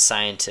and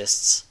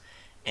scientists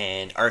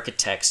and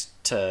architects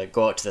to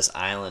go out to this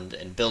island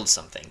and build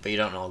something, but you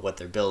don't know what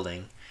they're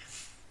building.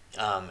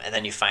 And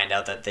then you find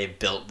out that they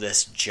built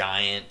this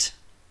giant,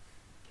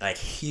 like,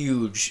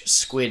 huge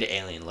squid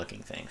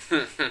alien-looking thing.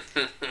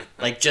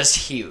 Like,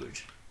 just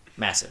huge.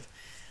 Massive.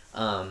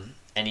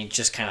 And he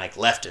just kind of, like,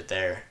 left it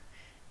there.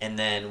 And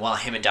then while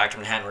him and Dr.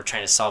 Manhattan were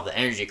trying to solve the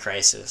energy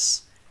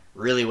crisis,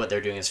 really what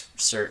they're doing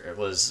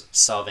was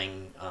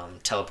solving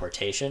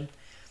teleportation.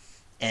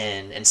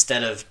 And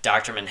instead of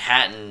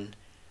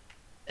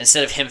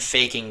him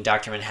faking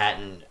Dr.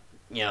 Manhattan,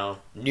 you know,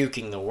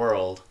 nuking the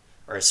world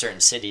or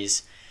certain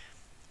cities,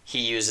 he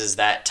uses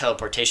that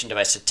teleportation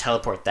device to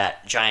teleport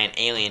that giant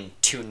alien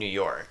to New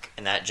York.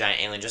 And that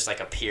giant alien just, like,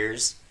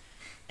 appears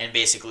and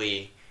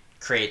basically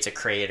creates a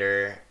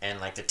crater, and,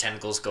 like, the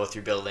tentacles go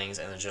through buildings,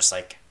 and then just,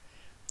 like,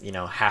 you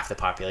know, half the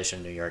population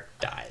of New York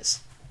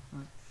dies.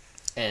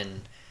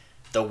 And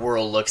the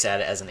world looks at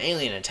it as an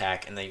alien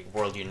attack, and the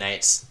world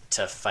unites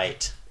to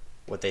fight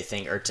what they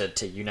think, or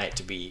to unite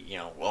to be, you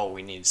know, oh,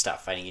 we need to stop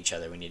fighting each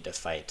other. We need to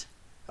fight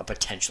a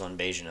potential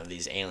invasion of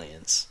these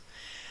aliens.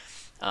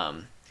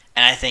 And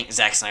I think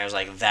Zack Snyder's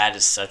like, that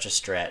is such a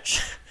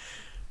stretch.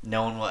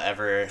 No one will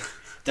ever...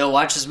 They'll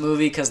watch this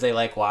movie because they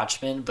like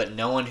Watchmen, but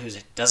no one who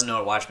doesn't know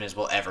what Watchmen is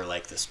will ever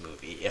like this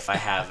movie if I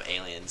have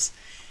aliens.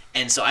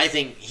 And so I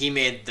think he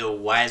made the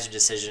wiser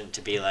decision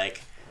to be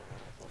like...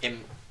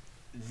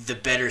 the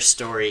better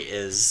story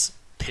is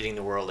pitting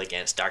the world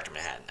against Dr.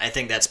 Manhattan. I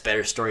think that's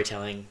better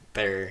storytelling,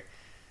 better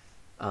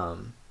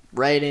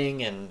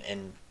writing, and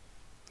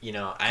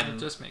It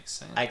just makes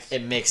sense.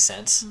 it makes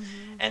sense.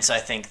 And so I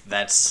think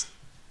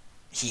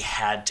he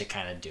had to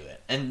kind of do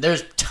it. And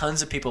there's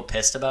tons of people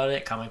pissed about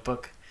it, comic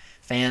book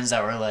fans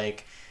that were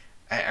like,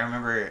 I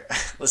remember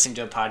listening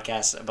to a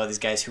podcast about these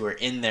guys who were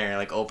in there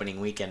like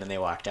opening weekend, and they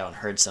walked out and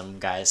heard some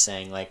guys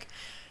saying like,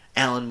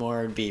 Alan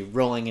Moore would be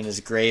rolling in his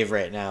grave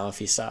right now if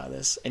he saw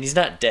this. And he's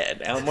not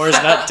dead. Alan Moore is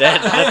not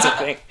dead. That's a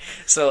thing.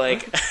 So,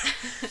 like,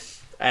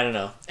 I don't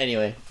know.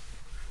 Anyway.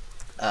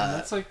 And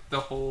that's, like, the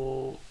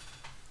whole,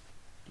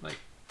 like,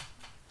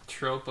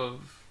 trope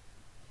of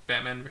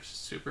Batman versus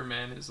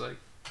Superman is, like,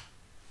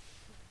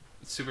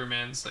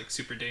 Superman's, like,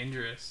 super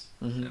dangerous.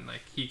 Mm-hmm. And,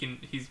 like, he can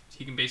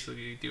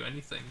basically do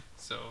anything.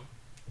 So,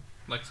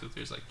 Lex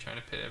Luthor's, like, trying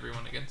to pit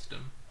everyone against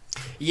him.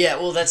 Yeah,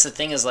 well, that's the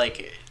thing is,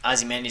 like,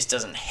 Ozymandias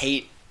doesn't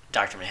hate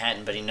Dr.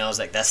 Manhattan, but he knows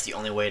like that's the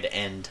only way to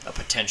end a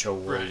potential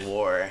world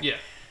war. Yeah.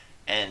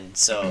 And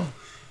so,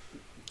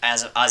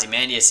 as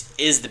Ozymandias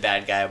is the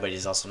bad guy, but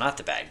he's also not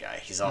the bad guy.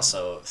 He's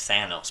also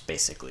Thanos,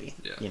 basically.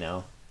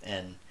 Yeah.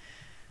 And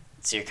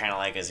so you're kind of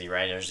like, is he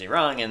right or is he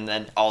wrong? And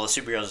then all the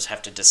superheroes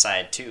have to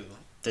decide too.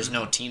 There's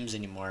no teams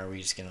anymore. Are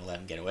we just gonna let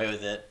him get away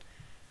with it?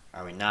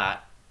 Are we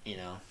not?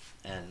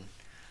 And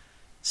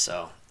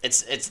so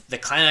it's the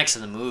climax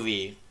of the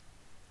movie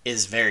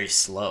is very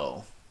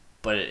slow,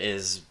 but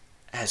it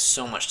has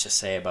so much to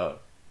say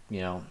about,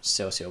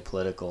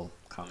 socio-political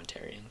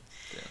commentary.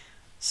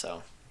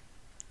 So,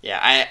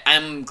 yeah,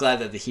 I'm glad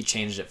that he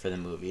changed it for the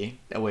movie,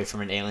 away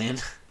from an alien.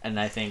 And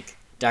I think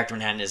Dr.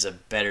 Manhattan is a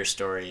better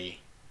story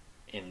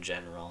in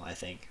general, I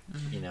think,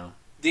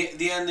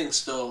 The ending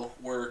still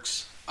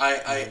works.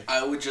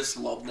 I would just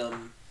love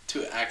them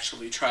to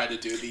actually try to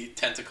do the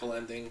tentacle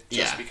ending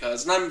just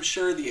because. And I'm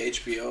sure the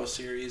HBO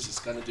series is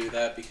going to do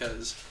that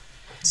because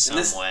in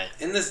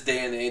this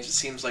day and age, it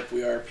seems like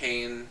we are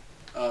paying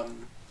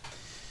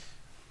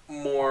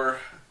more,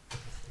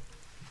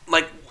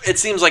 like, it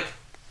seems like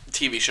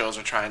TV shows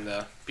are trying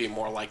to be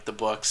more like the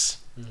books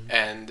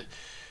and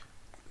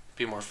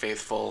be more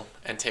faithful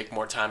and take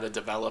more time to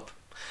develop.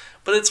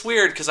 But it's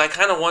weird because I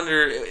kind of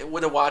wonder,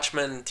 would a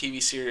Watchmen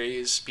TV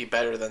series be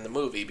better than the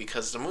movie?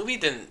 Because the movie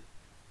didn't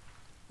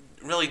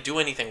really do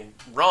anything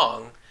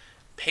wrong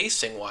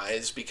pacing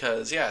wise,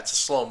 because it's a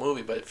slow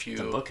movie, but if you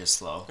the book is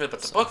slow. Yeah,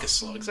 but the book is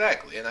slow,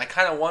 exactly. And I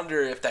kind of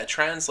wonder if that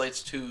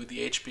translates to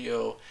the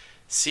HBO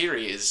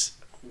series.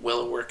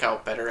 Will it work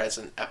out better as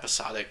an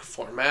episodic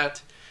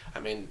format? I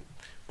mean,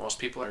 most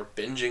people are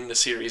binging the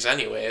series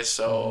anyway,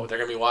 so they're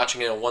going to be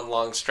watching it in one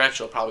long stretch.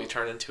 It'll probably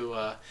turn into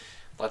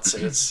let's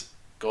say it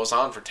goes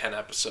on for 10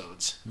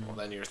 episodes. Well,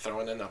 then you're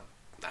throwing in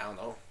I don't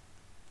know,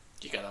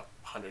 you got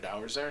 100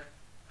 hours there?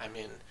 I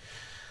mean,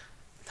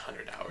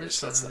 100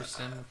 hours. That's not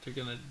what they're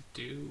going to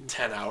do.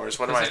 10 hours.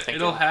 What am I thinking?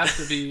 It'll have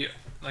to be,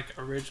 like,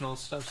 original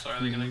stuff. So are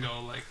they going to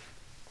go, like,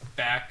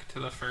 back to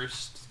the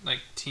first, like,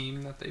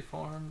 team that they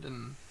formed?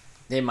 And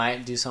they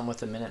might do something with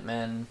the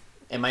Minutemen.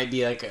 It might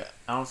be like I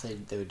don't know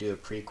if they would do a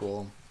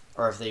prequel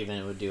or if they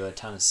even would do a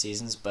ton of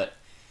seasons, but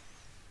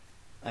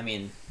I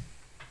mean,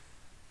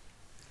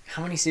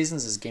 how many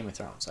seasons is Game of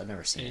Thrones? I've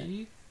never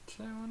seen 8,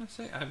 I want to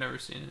say. I've never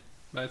seen it,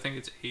 but I think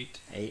it's 8.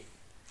 8?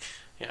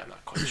 Yeah, I'm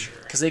not quite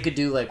sure. Because they could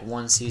do like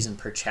one season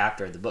per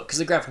chapter of the book. Because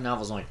the graphic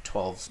novel is only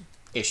 12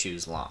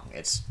 issues long.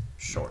 It's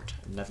short.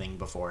 Nothing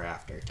before or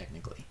after,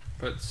 technically.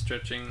 But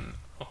stretching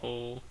a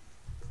whole...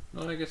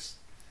 Well, I guess...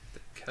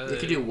 They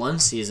could do one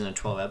season of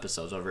 12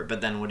 episodes over it,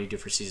 but then what do you do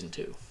for season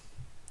 2?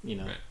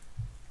 Right.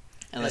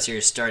 Unless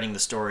you're starting the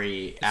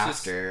story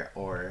after,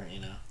 or,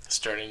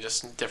 starting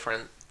just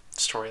different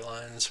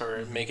storylines,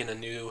 or making a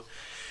new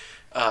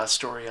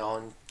story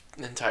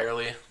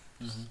entirely.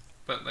 Mm-hmm.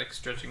 But, like,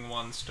 stretching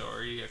one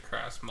story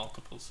across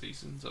multiple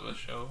seasons of a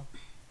show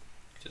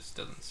just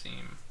doesn't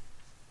seem...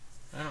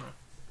 I don't know.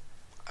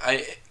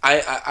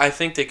 I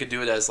think they could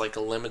do it as like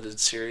a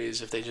limited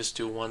series if they just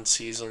do one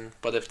season.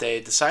 But if they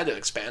decide to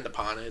expand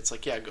upon it, it's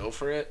like, yeah, go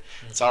for it.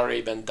 It's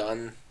already been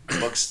done. The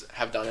books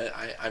have done it.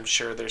 I'm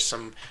sure there's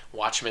some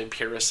Watchmen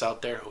purists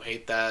out there who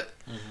hate that.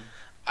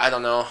 I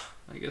don't know.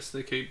 I guess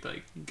they could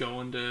like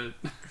go into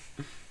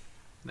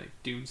like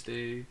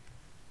Doomsday,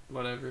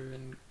 whatever,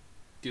 and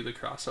do the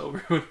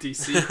crossover with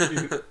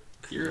DC.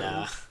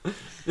 Nah.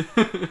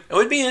 It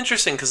would be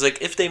interesting because,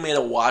 like, if they made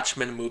a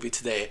Watchmen movie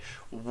today,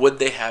 would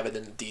they have it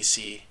in the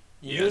DC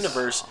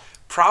universe?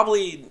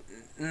 Probably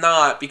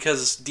not,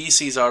 because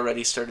DC's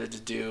already started to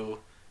do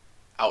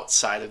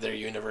outside of their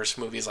universe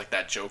movies, like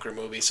that Joker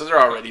movie. So they're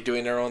already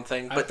doing their own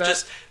thing. But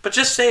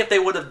just say if they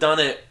would have done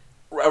it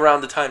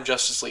around the time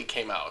Justice League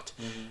came out,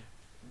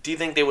 do you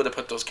think they would have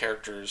put those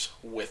characters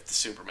with the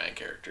Superman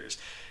characters?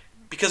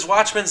 Because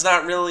Watchmen's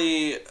not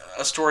really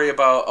a story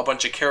about a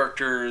bunch of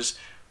characters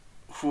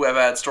who have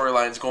had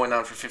storylines going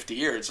on for 50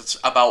 years. It's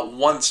about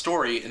one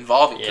story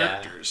involving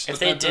characters. If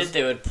they did,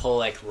 they would pull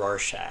like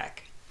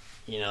Rorschach.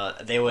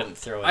 They wouldn't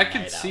throw in I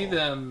could Night see Owl.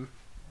 them,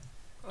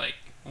 like,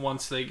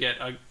 once they get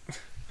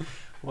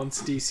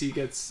once DC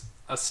gets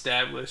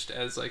established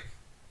as like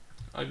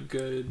a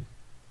good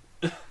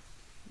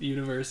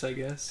universe, I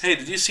guess. Hey,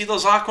 did you see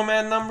those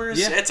Aquaman numbers?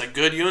 Yeah. It's a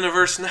good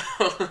universe now.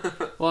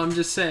 Well, I'm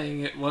just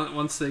saying it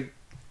once they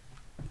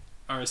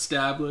are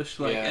established,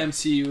 like Yeah.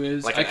 MCU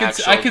is. Like I an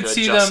could actual good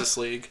see Justice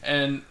them, League.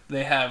 and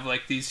they have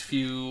like these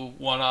few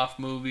one-off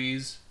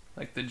movies,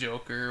 like the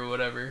Joker or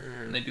whatever,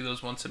 and they do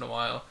those once in a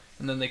while,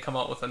 and then they come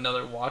out with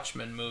another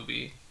Watchmen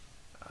movie.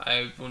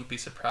 I wouldn't be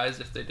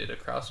surprised if they did a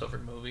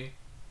crossover movie,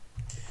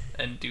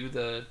 and do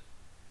the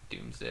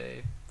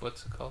Doomsday.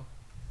 What's it called?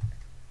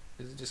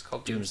 Is it just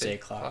called Doomsday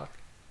Clock?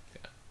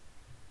 Yeah.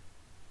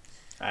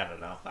 I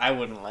don't know. I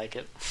wouldn't like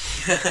it.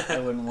 I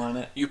wouldn't want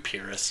it. You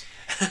purists.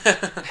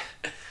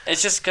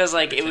 It's just because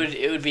like it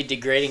would be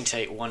degrading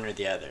to one or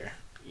the other.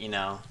 You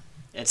know,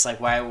 it's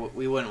like why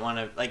we wouldn't want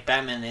to like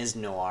Batman is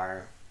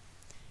noir,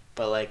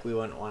 but like we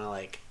wouldn't want to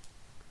like.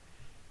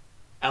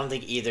 I don't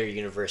think either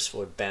universe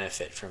would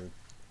benefit from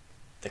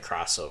the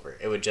crossover.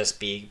 It would just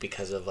be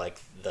because of like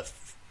the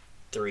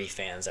three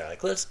fans that are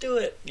like, let's do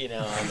it, you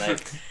know, and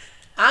like.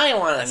 I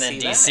want to And then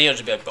see DC that. will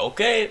just be like,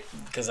 okay,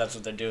 because that's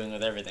what they're doing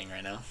with everything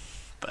right now.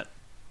 But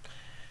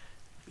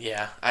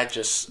Yeah, I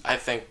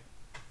think,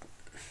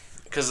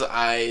 because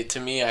to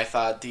me, I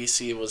thought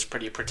DC was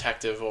pretty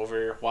protective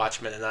over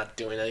Watchmen and not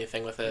doing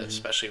anything with it,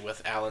 especially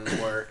with Alan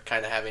Moore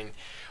kind of having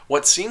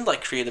what seemed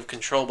like creative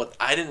control, but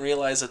I didn't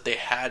realize that they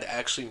had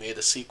actually made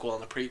a sequel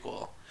and a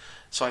prequel.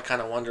 So I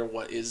kind of wonder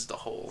what is the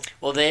whole...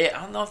 well, I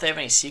don't know if they have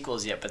any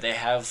sequels yet, but they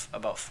have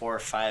about 4 or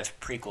 5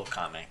 prequel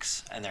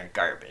comics, and they're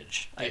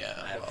garbage. I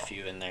have a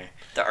few in there.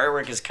 The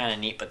artwork is kind of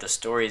neat, but the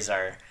stories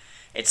are...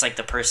 It's like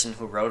the person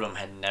who wrote them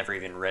had never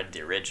even read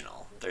the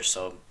original. They're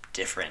so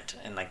different,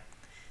 and like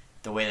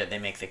the way that they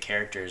make the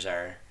characters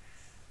are...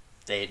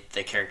 The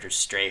characters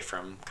stray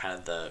from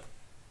kind of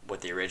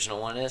what the original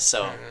one is,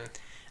 so...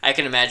 I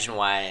can imagine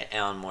why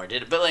Alan Moore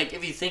did it, but like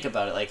if you think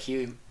about it, like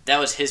that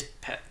was his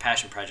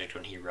passion project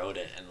when he wrote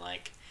it, and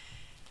like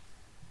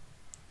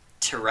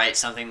to write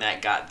something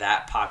that got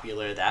that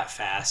popular that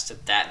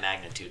fast, that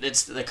magnitude.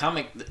 It's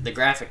the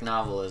graphic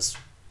novel is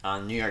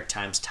on New York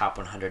Times top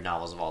 100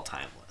 novels of all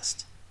time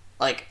list.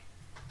 Like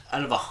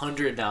out of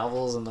 100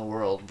 novels in the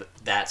world,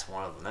 that's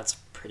one of them. That's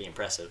pretty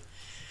impressive.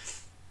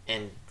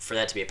 And for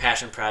that to be a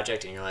passion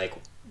project, and you're like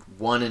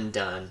one and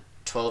done,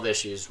 12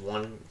 issues,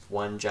 one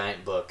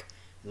giant book.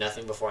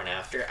 Nothing before and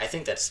after. I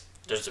think there's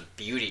a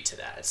beauty to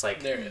that. It's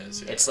like There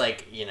is, yeah. It's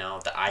like, you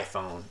know, the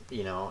iPhone,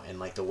 you know, and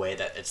like the way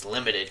that it's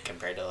limited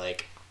compared to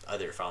like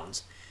other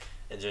phones.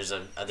 And there's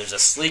a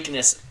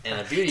sleekness and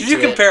a beauty. Did to you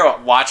it. compare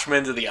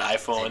Watchmen to the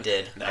iPhone? I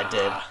did.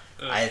 Nah.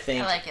 I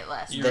think I like it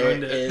less. You there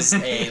ruined it. is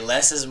a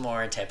less is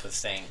more type of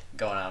thing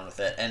going on with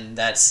it, and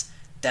that's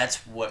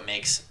what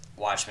makes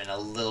Watchmen a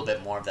little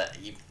bit more of that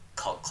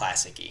cult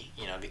classic-y,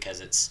 you know, because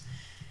it's.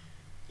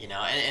 You know,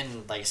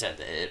 and like I said,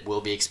 it will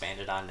be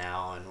expanded on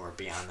now, and we're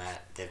beyond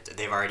that.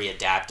 They've already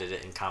adapted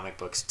it in comic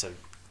books to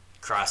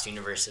cross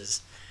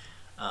universes,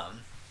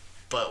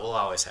 but we'll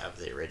always have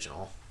the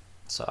original.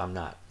 So I'm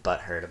not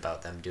butthurt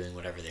about them doing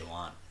whatever they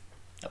want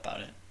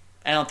about it.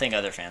 I don't think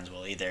other fans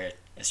will either.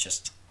 It's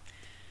just,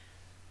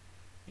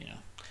 you know,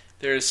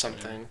 There is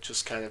something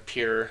just kind of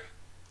pure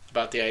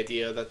about the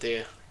idea that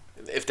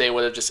if they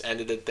would have just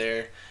ended it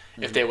there,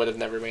 if they would have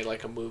never made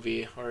like a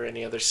movie or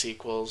any other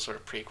sequels or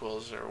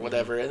prequels or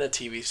whatever in a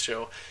TV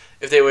show,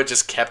 if they would have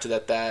just kept it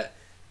at that,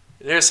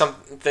 there's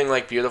something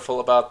like beautiful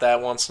about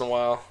that once in a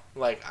while.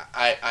 Like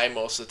I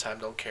most of the time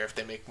don't care if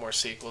they make more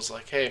sequels.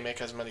 Like, hey,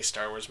 make as many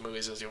Star Wars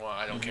movies as you want.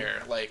 I don't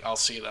care. Like, I'll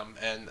see them,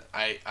 and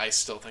I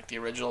still think the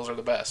originals are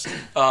the best.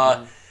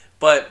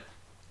 But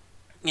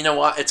you know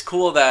what? It's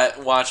cool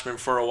that Watchmen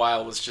for a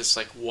while was just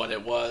like what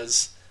it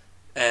was,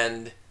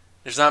 and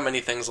there's not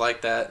many things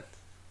like that.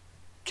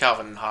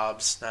 Calvin and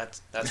Hobbes,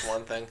 that's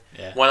one thing.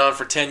 Yeah. Went on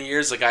for 10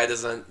 years. The guy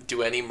doesn't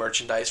do any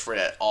merchandise for it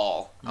at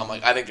all. I'm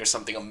like, I think there's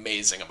something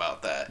amazing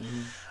about that.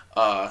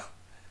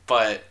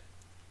 But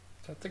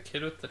Is that the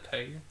kid with the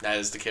tiger? that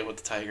is the kid with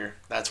the tiger.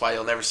 That's why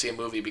you'll never see a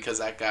movie, because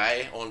that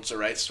guy owns the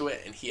rights to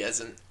it, and he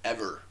hasn't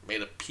ever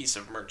made a piece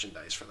of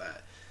merchandise for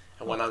that.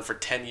 It went on for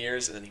 10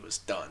 years, and then he was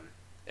done.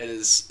 It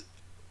is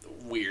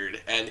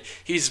weird, and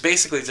he's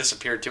basically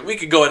disappeared too. We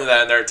could go into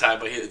that another time,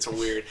 but it's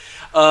weird.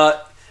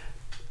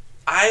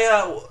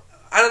 I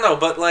don't know,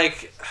 but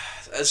like,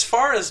 as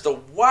far as the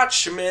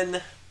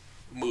Watchmen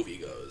movie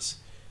goes,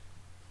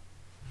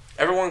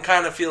 everyone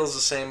kind of feels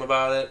the same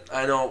about it.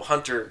 I know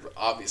Hunter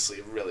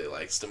obviously really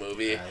likes the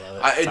movie. Yeah, I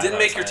love it. It didn't 5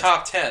 make out your of 5.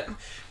 top 10,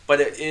 but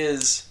it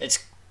is.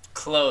 It's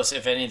close.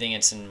 If anything,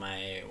 it's in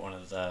my one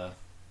of the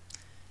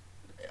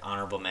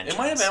honorable mentions. It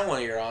might have been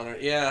one of your honor.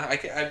 Yeah, I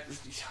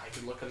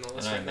could look in the And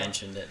list I right now.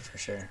 mentioned it for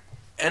sure.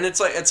 And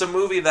it's a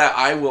movie that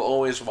I will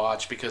always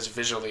watch because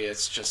visually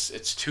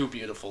it's too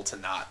beautiful to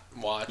not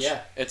watch.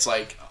 Yeah. It's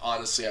like,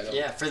 honestly, I don't.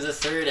 Yeah, for the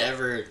third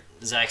ever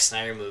Zack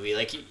Snyder movie,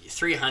 like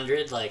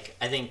 300, like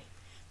I think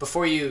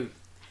before you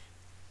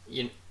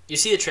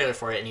see the trailer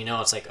for it and you know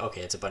it's like,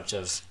 okay, it's a bunch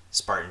of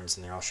Spartans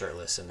and they're all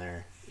shirtless and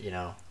they're, you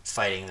know,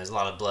 fighting. There's a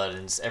lot of blood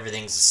and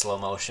everything's slow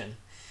motion.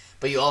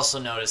 But you also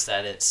notice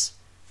that it's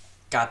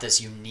got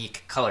this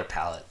unique color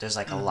palette. There's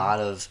like a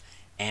lot of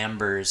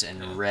ambers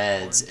and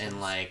reds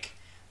and like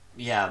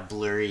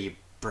blurry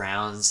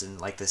browns and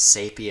like the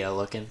sepia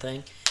looking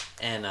thing,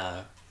 and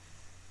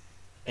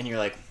you're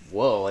like,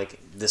 whoa, like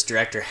this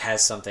director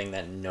has something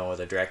that no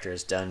other director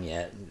has done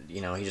yet.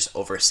 You know, he just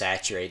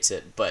oversaturates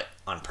it, but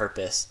on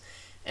purpose.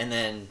 And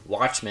then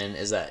Watchmen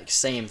is that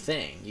same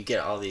thing. You get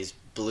all these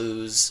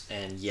blues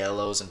and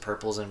yellows and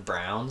purples and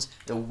browns,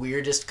 the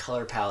weirdest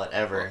color palette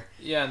ever.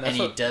 Yeah, and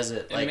he does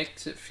it like, it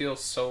makes it feel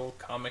so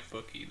comic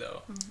booky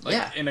though.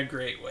 Like, in a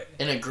great way.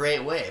 In a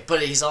great way.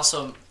 But he's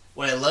also,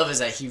 what I love is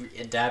that he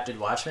adapted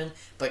Watchmen,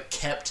 but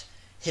kept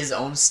his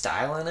own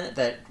style in it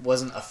that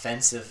wasn't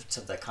offensive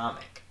to the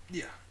comic.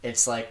 Yeah.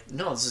 It's like,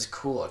 no, this is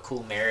cool. A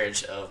cool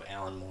marriage of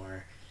Alan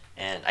Moore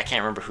and I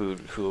can't remember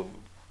who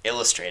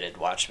illustrated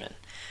Watchmen,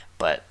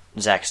 but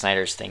Zack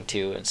Snyder's thing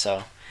too,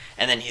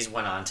 and then he's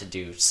went on to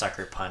do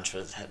Sucker Punch,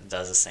 which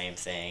does the same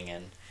thing,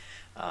 and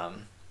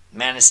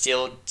Man of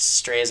Steel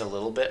strays a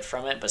little bit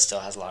from it, but still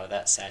has a lot of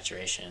that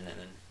saturation, and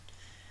then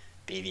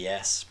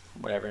BVS,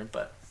 whatever,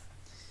 but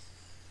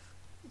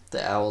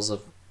the Owls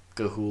of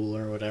Ga'Hoole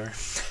or whatever.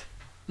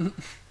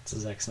 It's a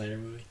Zack Snyder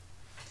movie.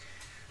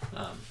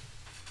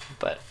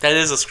 But That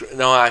is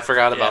no, I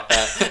forgot about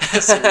that.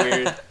 It's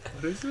weird.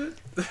 What is it?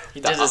 He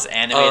did this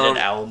animated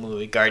owl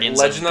movie, Guardians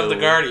Legend of the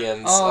Ga'Hoole.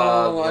 Guardians.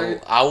 Oh,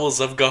 Owls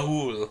of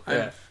Ga'Hoole.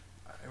 Yeah.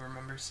 I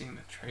remember seeing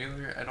the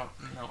trailer. I don't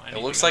know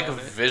anything. It looks like a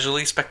about it.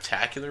 visually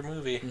spectacular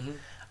movie.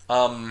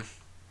 Mm-hmm.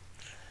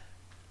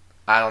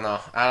 I don't know.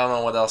 I don't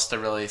know what else to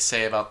really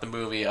say about the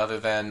movie other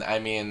than, I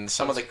mean,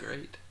 some of the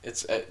great.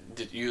 It's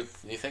did you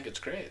think it's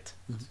great?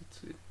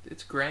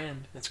 It's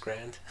grand. It's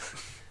grand.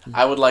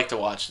 I would like to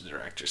watch the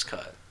director's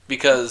cut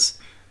because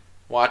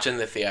watching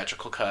the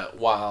theatrical cut,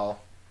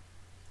 while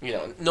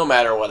no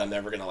matter what, I'm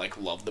never gonna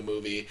love the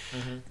movie.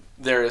 Mm-hmm.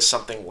 There is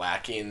something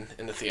lacking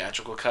in the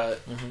theatrical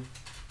cut,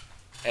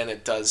 and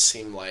it does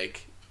seem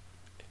like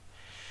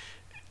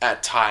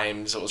at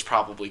times it was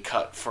probably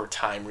cut for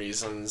time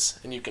reasons,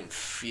 and you can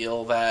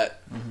feel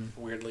that.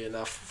 Weirdly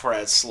enough, for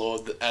as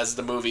slow as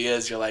the movie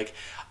is, you're like.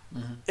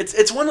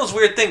 It's one of those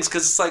weird things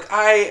because it's like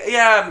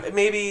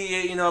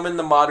maybe I'm in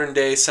the modern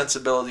day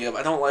sensibility of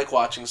I don't like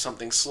watching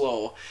something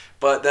slow,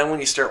 but then when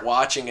you start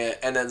watching it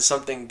and then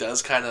something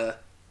does kind of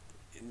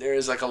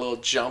there's like a little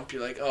jump,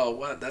 you're like, oh,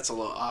 what? That's a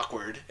little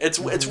awkward. It's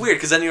weird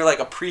because then you're like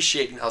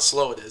appreciating how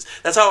slow it is.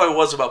 That's how I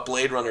was about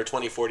Blade Runner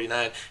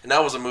 2049, and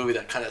that was a movie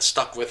that kind of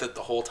stuck with it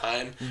the whole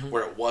time,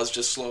 where it was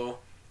just slow.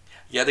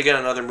 Yet again,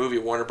 another movie,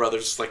 Warner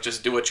Brothers,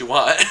 just do what you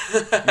want.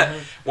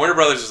 Warner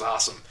Brothers is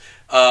awesome.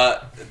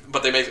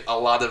 But they make a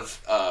lot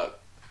of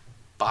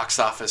box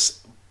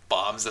office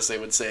bombs, as they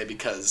would say,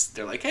 because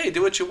they're like, hey,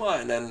 do what you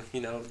want, and then,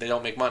 they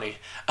don't make money.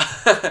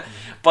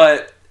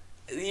 But,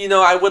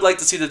 I would like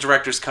to see the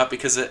director's cut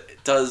because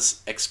it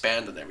does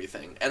expand on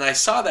everything. And I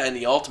saw that in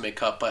the Ultimate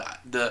Cut,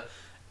 but the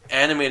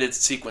animated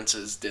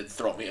sequences did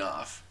throw me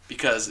off.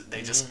 Because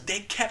they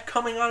kept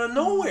coming out of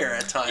nowhere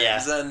at times.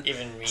 Yeah, and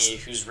even me,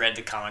 who's read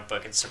the comic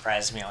book, it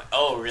surprised me. Like,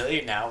 oh,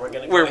 really? Now we're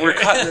gonna we're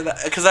cutting it.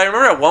 Because I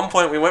remember at one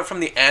point we went from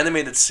the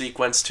animated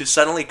sequence to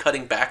suddenly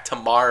cutting back to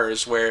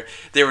Mars, where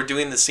they were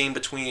doing the scene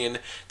between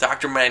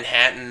Dr.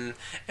 Manhattan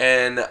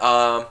and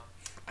I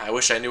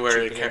wish I knew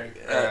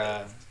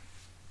where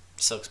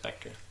Silk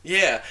Spectre.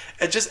 Yeah,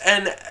 I was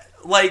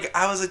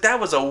like, that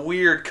was a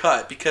weird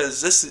cut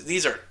because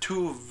these are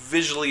two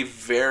visually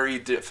very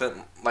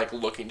different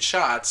looking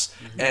shots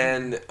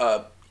and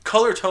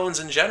color tones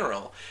in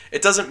general.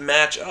 It doesn't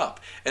match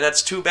up, and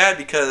that's too bad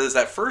because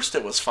at first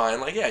it was fine.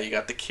 You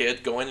got the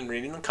kid going and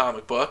reading the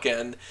comic book,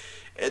 and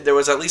there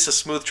was at least a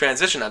smooth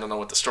transition. I don't know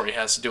what the story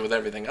has to do with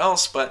everything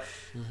else, but.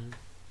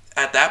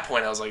 At that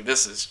point, I was like,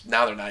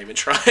 now they're not even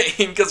trying,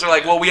 because they're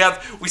like, well,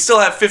 we still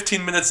have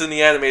 15 minutes in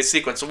the anime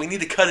sequence, so we need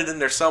to cut it in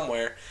there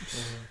somewhere.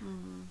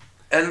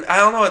 And I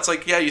don't know, it's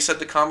like, yeah, you said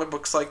the comic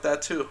book's like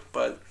that too,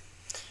 but...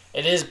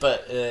 It is,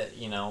 but,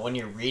 when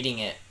you're reading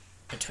it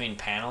between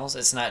panels,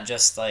 it's not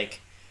just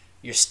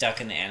you're stuck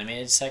in the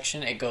animated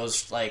section. It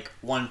goes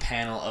one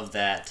panel of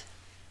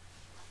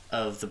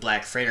the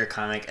Black Freighter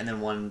comic, and then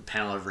one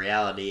panel of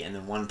reality, and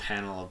then one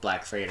panel of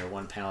Black Freighter,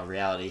 one panel of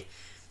reality,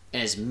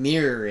 and it's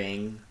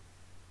mirroring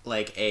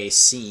a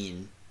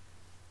scene,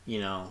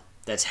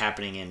 that's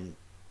happening in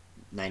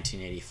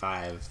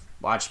 1985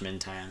 Watchmen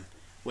time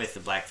with the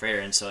Black Freighter,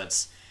 and so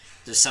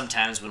there's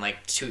sometimes when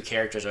two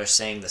characters are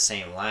saying the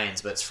same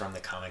lines, but it's from the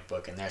comic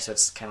book in there, so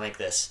it's kind of like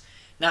this,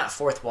 not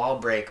fourth wall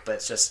break, but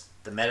it's just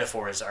the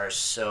metaphors are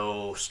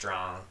so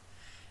strong,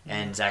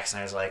 and Zack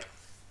Snyder's like,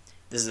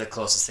 this is the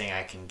closest thing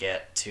I can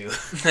get to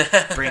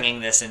bringing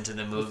this into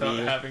the movie. Without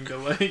having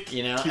to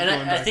keep and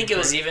I think it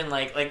was even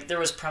there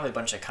was probably a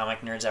bunch of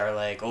comic nerds that were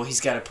like, oh, he's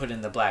got to put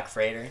in the Black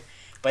Freighter.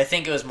 But I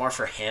think it was more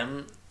for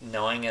him,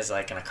 knowing as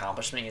an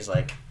accomplishment, he's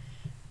like,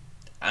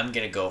 I'm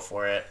going to go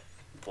for it.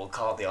 We'll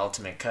call it the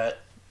Ultimate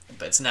Cut,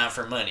 but it's not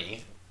for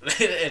money.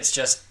 It's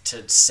just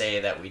to say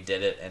that we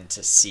did it and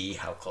to see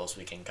how close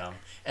we can come.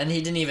 And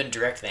he didn't even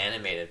direct the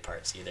animated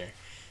parts either.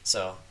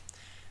 So,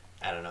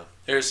 I don't know.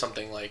 There's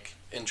something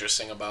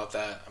interesting about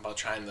that, about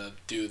trying to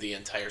do the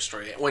entire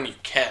story when you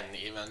can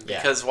even,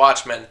 Yeah. because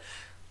Watchmen,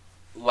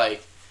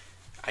 like,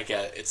 I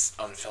get it's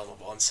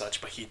unfilmable and such,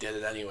 but he did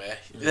it anyway.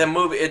 The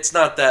movie, it's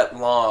not that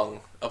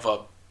long of a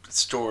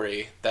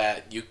story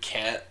that you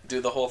can't do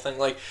the whole thing.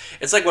 Like,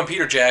 it's like when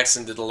Peter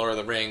Jackson did The Lord of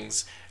the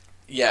Rings.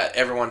 Yeah,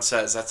 everyone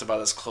says that's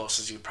about as close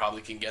as you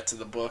probably can get to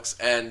the books,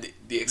 and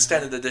the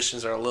extended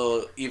editions are a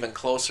little even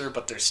closer,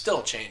 but there's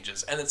still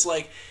changes. And it's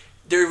like,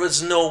 there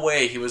was no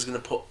way he was going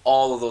to put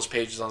all of those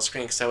pages on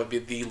screen, because that would be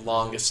the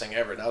longest thing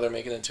ever. Now they're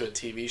making it into a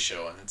TV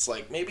show, and it's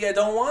like, maybe I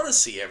don't want to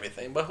see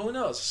everything, but who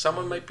knows?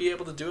 Someone might be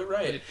able to do it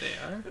right.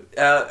 They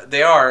are.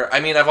 They are. I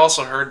mean, I've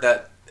also heard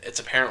that it's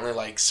apparently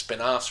like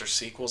spin-offs or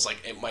sequels.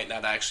 Like, it might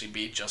not actually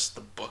be just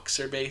the books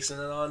they're basing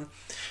it on.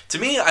 To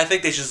me, I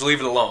think they should just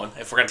leave it alone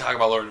if we're going to talk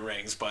about Lord of the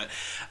Rings. But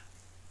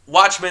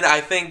Watchmen,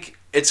 I think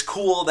it's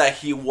cool that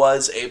he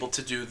was able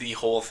to do the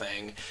whole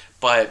thing,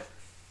 but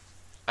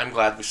I'm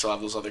glad we still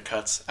have those other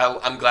cuts.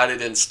 I'm glad it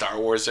didn't Star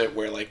Wars it,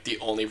 where like the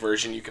only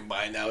version you can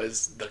buy now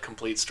is the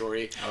complete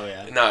story. Oh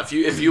yeah. No, if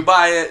you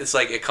buy it, it's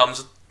like it comes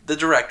with the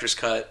director's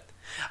cut.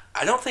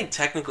 I don't think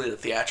technically the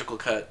theatrical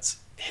cuts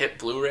hit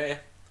Blu-ray,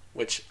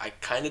 which I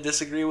kind of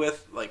disagree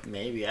with. Like,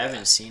 Maybe I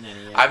haven't seen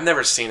any yet. I've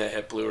never seen it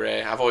hit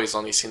Blu-ray. I've always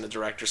only seen the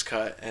director's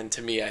cut, and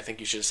to me, I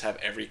think you should just have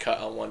every cut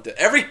on one disc.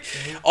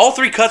 All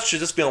 3 cuts should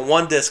just be on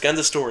one disc. End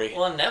of story.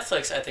 Well, on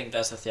Netflix, I think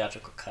that's the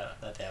theatrical cut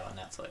that they have on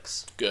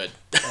Netflix. Good.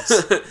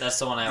 That's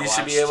the one I You watched.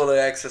 should be able to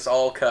access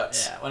all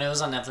cuts. Yeah, when it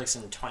was on Netflix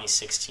in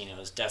 2016, it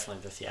was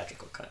definitely the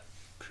theatrical cut.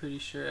 Pretty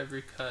sure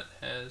every cut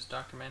has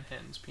Dr.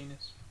 Manhattan's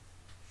penis.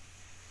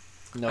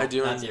 No, I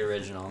do- not the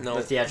original. no.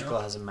 The theatrical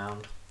has a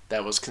mound.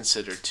 That was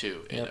considered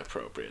too Yep.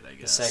 inappropriate, I The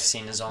guess. sex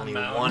scene is only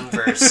mound. one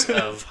verse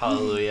of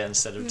Hallelujah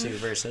instead of 2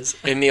 verses.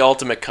 In the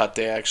ultimate cut,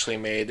 they actually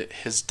made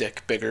his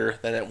dick bigger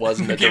than it was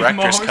in the Give him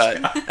a director's horse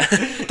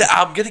cut.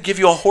 I'm gonna give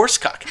you a horse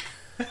cock.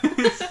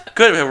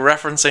 Good, we're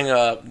referencing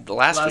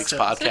last week's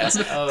episode.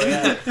 podcast. Oh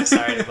yeah,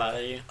 sorry to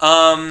bother you.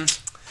 I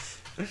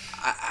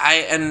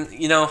and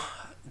you know,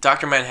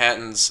 Dr.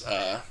 Manhattan's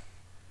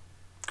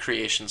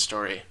creation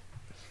story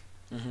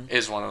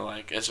is one of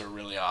it's a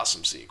really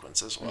awesome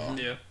sequence as well.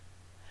 Yeah.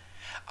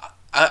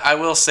 I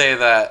will say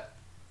that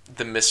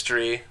the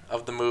mystery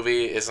of the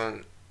movie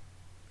isn't.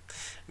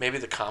 Maybe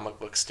the comic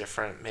book's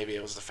different. Maybe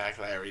it was the fact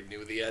that I already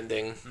knew the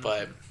ending,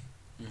 but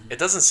it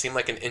doesn't seem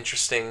like an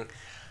interesting,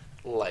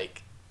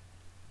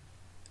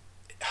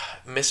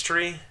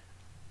 mystery.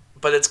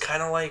 But it's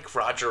kind of like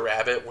Roger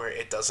Rabbit, where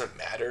it doesn't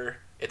matter.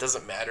 It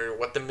doesn't matter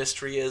what the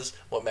mystery is.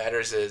 What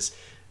matters is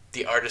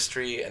the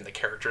artistry and the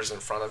characters in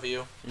front of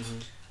you. Mm-hmm.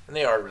 And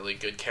they are really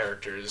good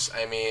characters.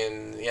 I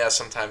mean, yeah,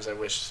 sometimes I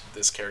wish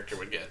this character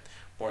would get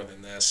more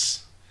than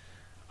this.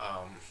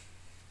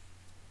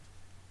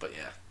 But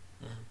yeah,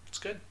 it's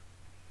good.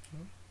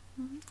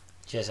 Do you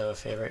guys have a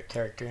favorite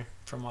character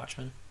from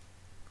Watchmen?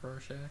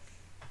 Rorschach.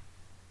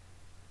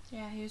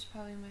 Yeah, he was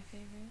probably my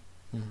favorite.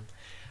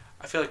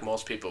 I feel like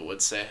most people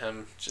would say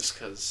him just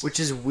because. Which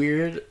is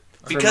weird.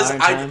 Because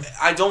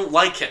I don't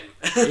like him.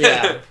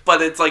 Yeah.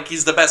 But it's like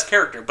he's the best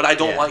character, but I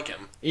don't Yeah. like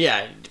him.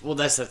 Yeah, well,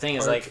 that's the thing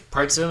is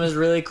parts of him is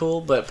really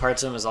cool, but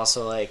parts of him is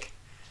also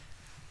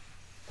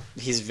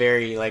he's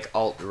very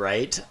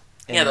alt-right.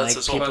 And, Yeah, that's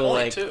his whole people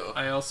point too.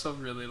 I also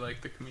really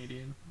like the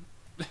comedian.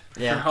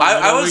 Yeah. For how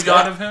I little was we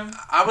got gonna- of him.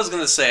 I was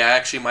gonna say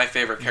actually my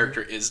favorite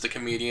character is the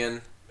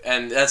comedian,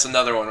 and that's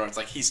another one where it's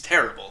like he's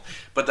terrible,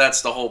 but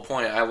that's the whole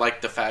point. I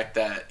like the fact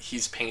that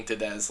he's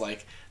painted as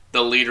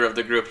the leader of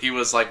the group. He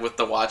was with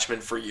the Watchmen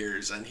for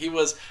years, and he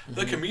was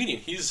the comedian.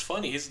 He's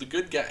funny. He's the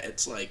good guy.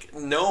 It's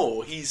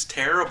no, he's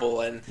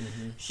terrible, and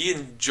he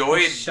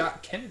enjoyed.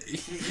 Shot Kennedy.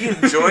 He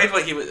enjoyed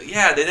what he was.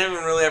 Yeah, they didn't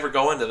even really ever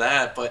go into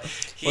that, but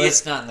Well,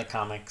 it's not in the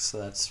comics, so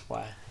that's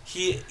why.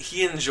 he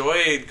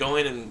enjoyed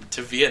going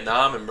to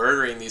Vietnam and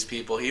murdering these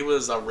people. He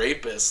was a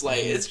rapist.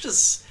 It's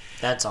just.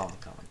 That's all in the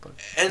comic book.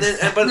 And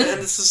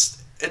this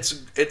is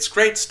it's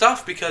great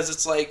stuff because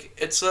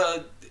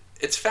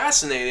it's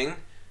fascinating.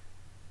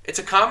 It's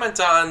a comment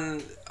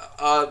on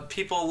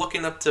people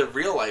looking up to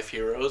real life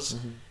heroes.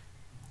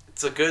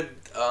 It's a good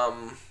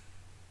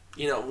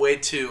way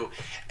to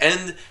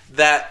end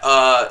that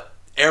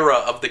era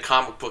of the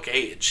comic book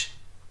age.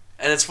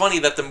 And it's funny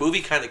that the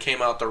movie kind of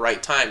came out at the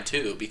right time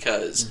too,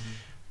 because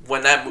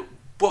when that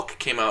book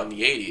came out in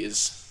the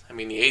 80s, I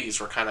mean, the 80s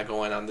were kind of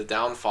going on the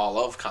downfall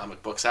of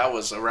comic books. That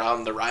was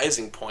around the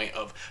rising point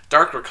of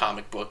darker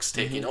comic books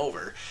taking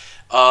over.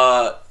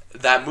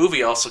 That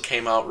movie also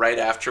came out right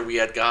after we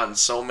had gotten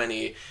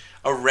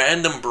a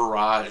random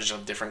barrage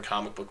of different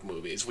comic book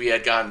movies. We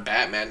had gotten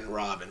Batman and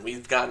Robin.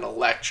 We've gotten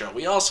Elektra.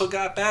 We also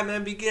got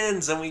Batman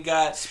Begins, and we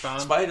got Spawn.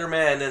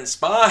 Spider-Man and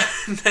Spawn.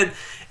 And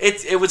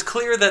it was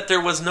clear that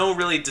there was no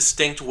really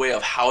distinct way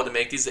of how to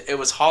make these. It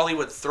was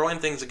Hollywood throwing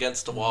things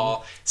against the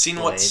wall, seeing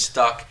what Blade.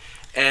 stuck,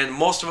 and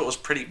most of it was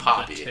pretty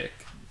poppy. Tick.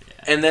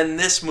 And then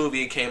this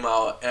movie came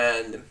out,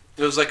 and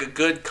it was a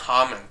good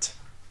comment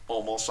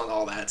almost on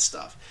all that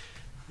stuff.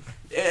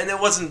 And it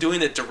wasn't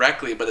doing it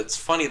directly, but it's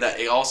funny that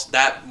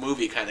that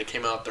movie kind of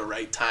came out at the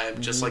right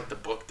time, just like the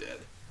book did.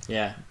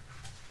 Yeah.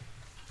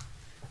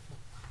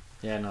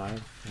 Yeah, no.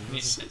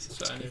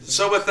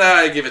 So with that,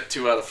 I give it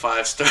 2 out of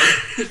 5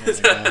 stars.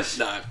 gosh.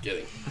 No, I'm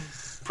kidding.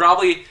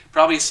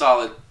 Probably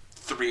solid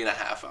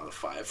 3.5 out of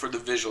 5 for the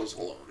visuals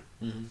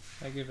alone.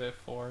 I give it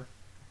 4.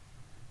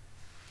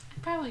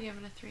 I'd probably give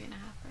it a 3.5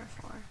 or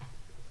a 4.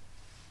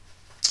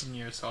 And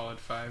you're a solid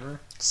 5-er.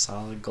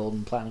 Solid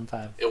golden platinum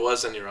 5. It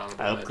was in your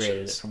honorable I upgraded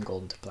mentions. it from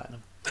golden to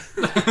platinum.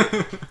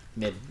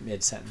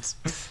 Mid sentence.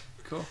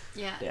 Cool.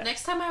 Yeah. Yeah.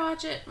 Next time I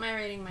watch it, my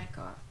rating might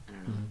go up. I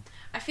don't know.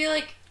 I feel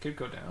like Could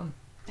go down.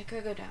 it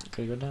could go down.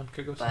 Could go down.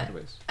 Could go But-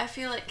 sideways. I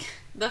feel like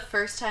the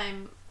first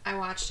time I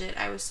watched it,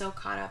 I was so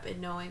caught up in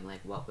knowing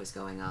like what was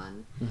going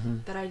on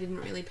that I didn't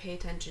really pay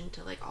attention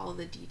to like all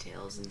the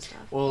details and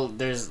stuff. Well,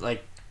 there's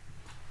like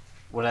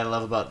what I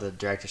love about the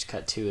director's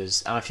cut too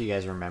is I don't know if you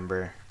guys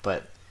remember,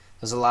 but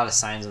there's a lot of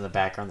signs in the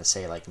background that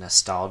say like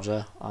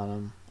nostalgia on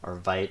them, or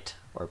Vite,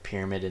 or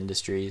Pyramid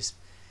Industries.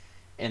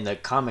 In the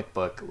comic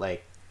book,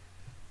 like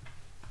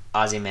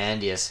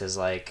Ozymandias is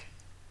like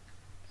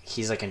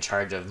he's like in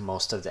charge of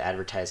most of the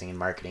advertising and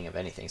marketing of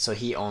anything. So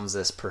he owns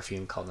this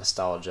perfume called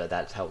Nostalgia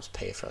that helps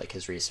pay for like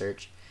his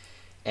research.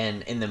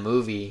 And in the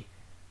movie,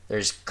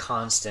 there's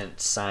constant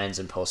signs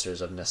and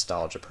posters of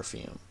Nostalgia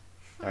perfume,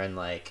 or in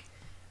like,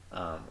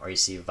 or you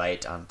see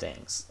Vite on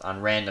things,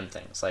 on random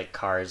things like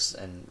cars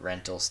and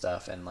rental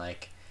stuff, and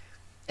like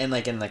in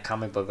the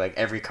comic book, like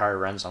every car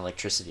runs on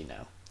electricity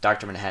now.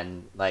 Dr.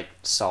 Manhattan like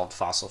solved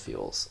fossil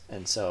fuels,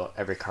 and so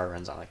every car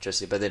runs on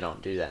electricity, but they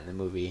don't do that in the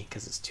movie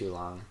because it's too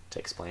long to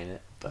explain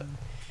it. But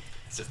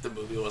As if the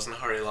movie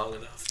wasn't already long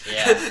enough.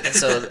 yeah, and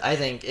so I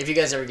think if you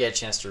guys ever get a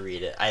chance to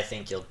read it, I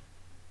think you'll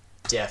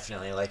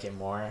definitely like it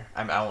more.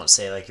 I won't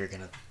say like you're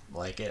gonna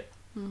like it,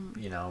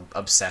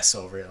 obsess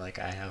over it like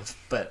I have,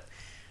 but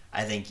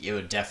I think it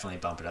would definitely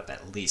bump it up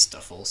at least a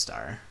full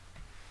star.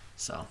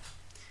 So,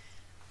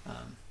 but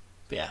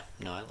yeah,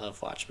 no, I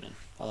love Watchmen.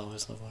 I'll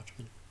always love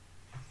Watchmen.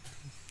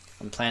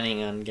 I'm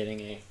planning on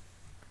getting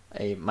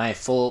my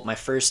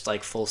first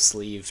like full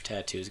sleeve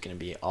tattoo is gonna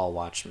be all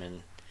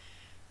Watchmen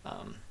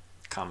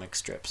comic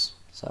strips.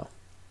 So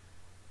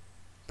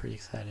pretty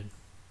excited.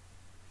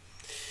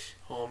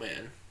 Oh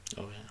man.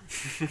 Oh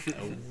yeah.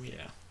 Oh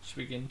yeah. Should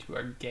we get into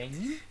our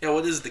game? Yeah,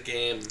 what is the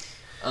game?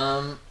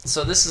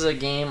 So this is a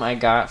game I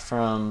got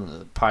from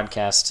the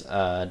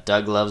podcast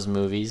Doug Loves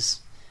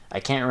Movies. I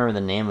can't remember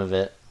the name of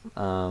it.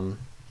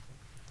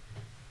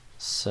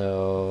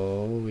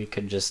 So we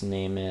could just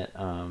name it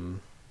the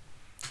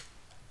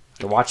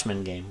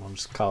Watchmen game. We'll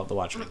just call it the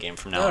Watchmen game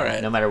from now on.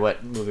 Alright. No matter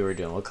what movie we're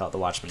doing, we'll call it the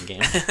Watchmen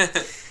game.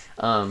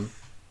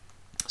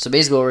 So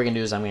basically what we're going to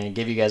do is I'm going to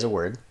give you guys a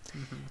word,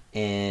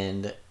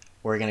 and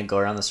we're going to go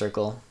around the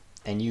circle,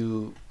 and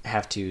you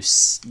have to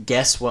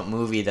guess what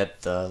movie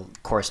that the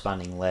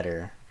corresponding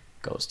letter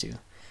goes to.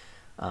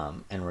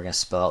 And we're going to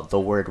spell out the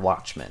word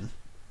Watchmen.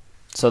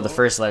 So the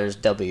first letter is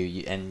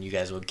W, and you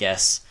guys will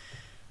guess.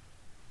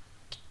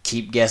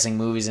 Keep guessing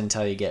movies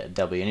until you get a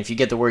W. And if you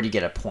get the word, you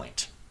get a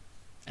point.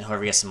 And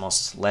whoever gets the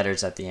most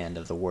letters at the end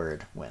of the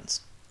word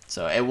wins.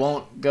 So it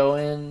won't go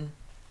in.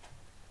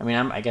 I mean,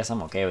 I guess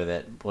I'm okay with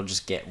it. We'll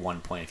just get 1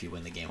 point if you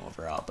win the game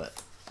overall.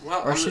 But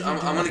Well, Or should we I'm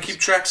do going to others? keep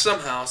track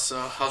somehow,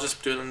 so I'll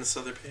just do it on this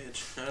other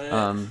page.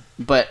 Alright.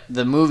 but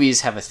the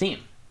movies have a theme.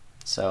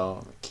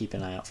 So keep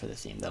an eye out for the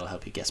theme. That'll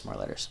help you guess more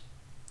letters.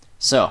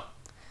 So,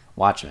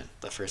 Watchmen.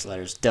 The first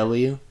letter is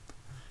W.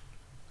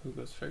 Who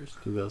goes first?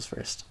 Who goes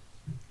first?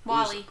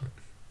 Wally.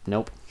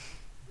 Nope.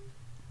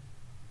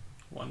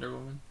 Wonder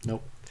Woman.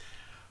 Nope.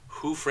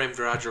 Who Framed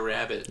Roger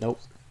Rabbit? Nope.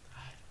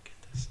 Get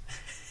this.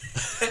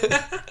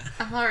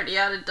 I'm already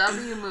out of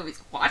W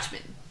movies.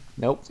 Watchmen.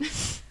 Nope.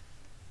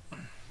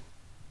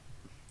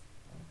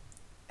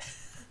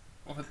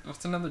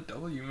 What's another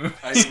W movie?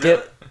 I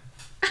Skip.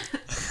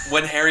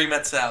 When Harry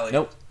Met Sally.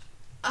 Nope.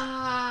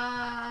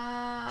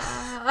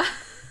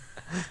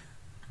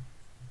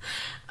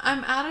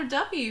 I'm out of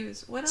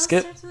W's. What else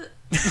Skip. starts with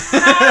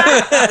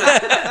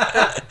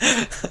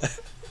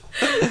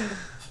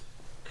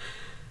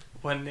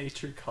When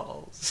Nature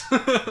Calls.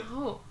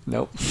 Oh.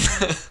 Nope.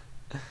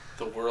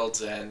 The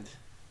World's End.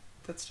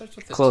 That starts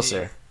with a T.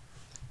 Closer.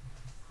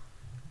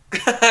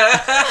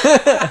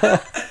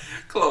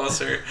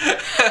 Closer.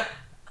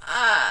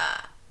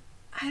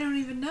 I don't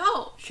even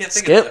know. You can't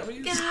think Skip. of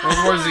W's? World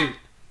War Z.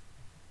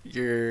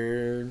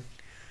 You're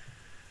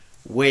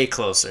way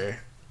closer.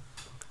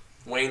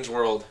 Wayne's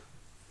World.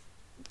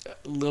 A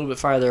little bit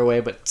farther away,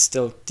 but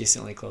still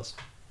decently close.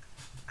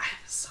 I'm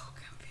so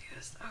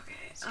confused. Okay.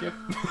 Skip.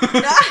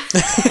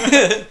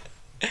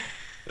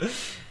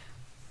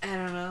 I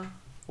don't know.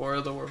 War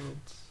of the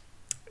Worlds.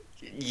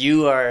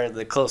 You are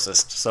the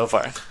closest so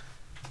far.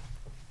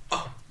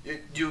 Oh,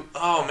 you.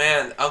 Oh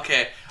man.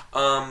 Okay.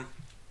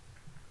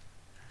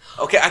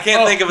 Okay, I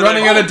can't think of it.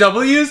 Running out of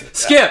W's?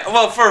 Skip!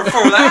 Well, for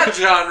that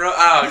genre.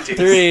 Oh, jeez.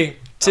 3,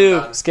 2,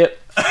 done. skip.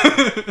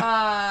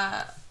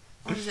 What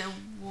is it?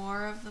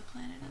 War of the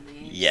Planet of the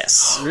Apes?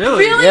 Yes.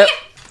 Really? Really? Yep.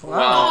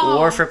 Wow.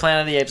 War for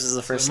Planet of the Apes is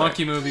the first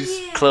Monkey letter. movies.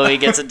 Yeah. Chloe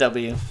gets a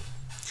W.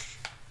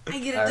 I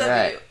get a All W.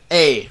 right.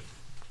 A.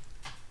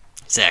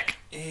 Zach.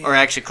 A. Or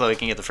actually, Chloe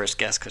can get the first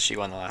guess because she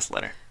won the last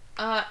letter.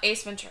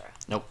 Ace Ventura.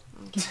 Nope.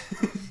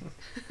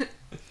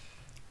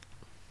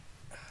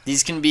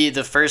 These can be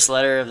the first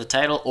letter of the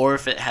title, or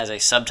if it has a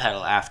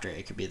subtitle after,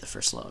 it could be the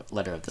first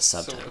letter of the So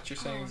subtitle. what you're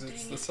saying is Oh,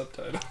 it's dang the it.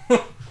 subtitle.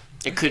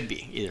 It could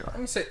be either I'm or.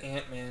 gonna say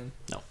Ant-Man.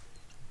 No.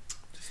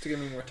 Just to give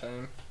me more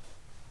time.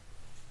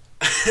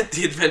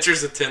 The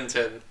Adventures of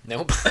Tintin.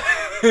 Nope.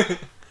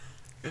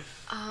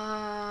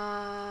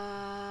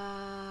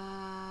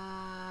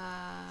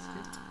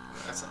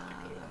 That's not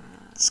a good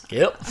one.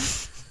 Skip.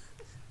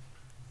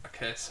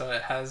 Okay, so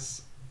it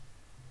has.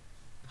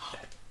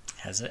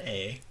 Has an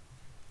A.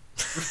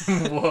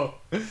 Whoa.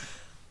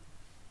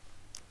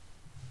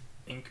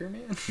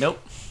 Anchorman? Nope.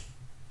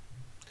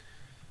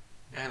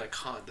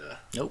 Anaconda.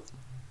 Nope.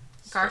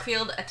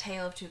 Garfield, A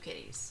Tale of Two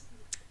Kitties.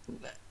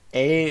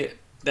 A.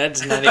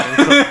 That's not even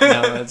close.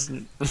 No, that's.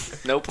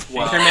 Nope.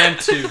 Wow.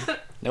 Anchorman 2.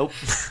 Nope.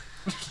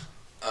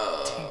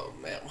 Oh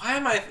man, why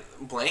am I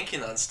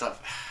blanking on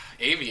stuff?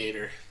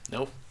 Aviator.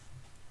 Nope.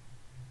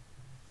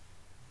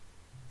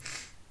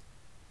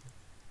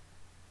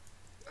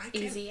 I can't-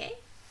 Easy A?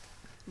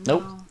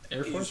 Nope. No.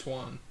 Air Force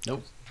One.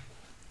 Nope.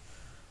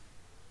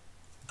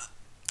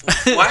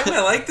 Why am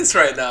I like this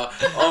right now?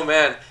 Oh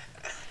man,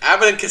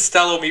 Abbott and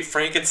Costello meet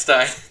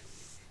Frankenstein.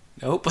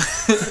 Nope.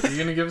 Are you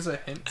gonna give us a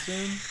hint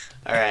soon?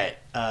 All right.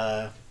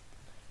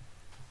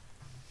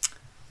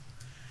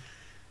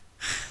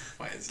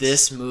 Why is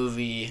This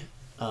movie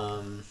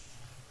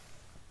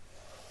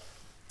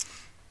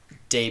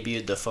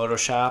debuted the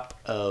Photoshop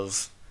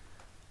of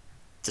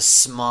the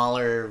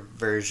smaller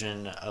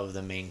version of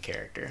the main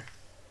character.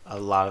 A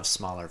lot of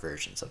smaller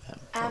versions of him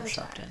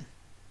Avatar. photoshopped in.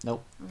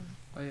 Nope.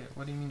 Wait,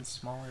 what do you mean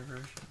smaller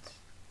versions?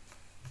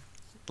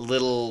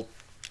 Little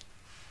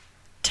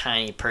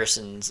tiny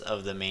persons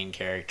of the main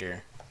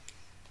character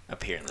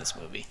appear in this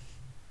movie.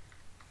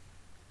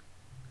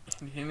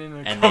 Indian in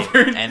a And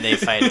cupboard. they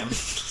fight him.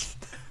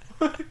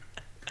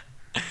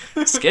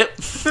 Skip.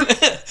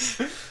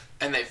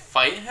 And they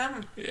fight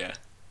him? Yeah.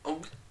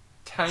 Oh,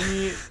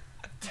 tiny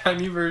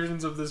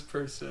versions of this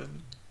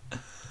person.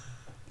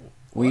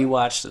 We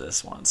watched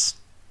this once.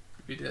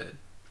 We did.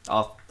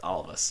 All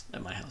of us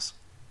at my house.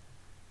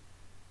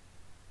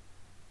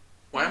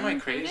 why am I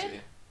Included?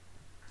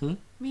 crazy?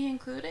 Me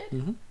included? I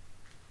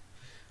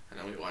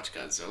know we watched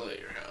Godzilla at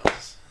your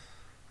house.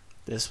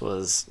 This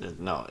was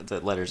no, the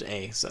letter's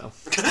A, so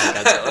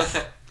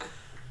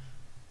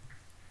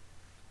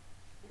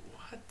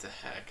What the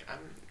heck? I'm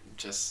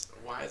just.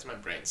 Why does my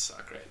brain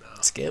suck right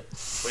now? skip.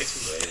 Way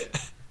too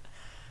late.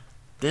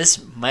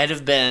 This might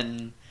have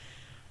been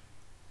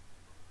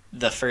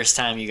the first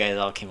time you guys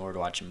all came over to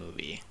watch a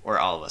movie, or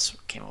all of us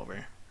came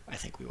over. I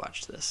think we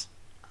watched this.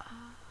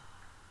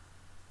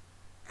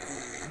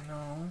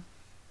 No.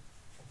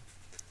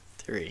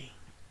 3,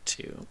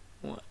 2,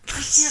 1. I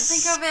can't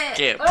think of it.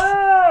 Skip.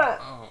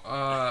 Oh,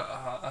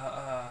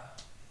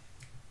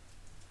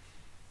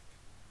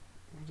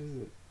 what is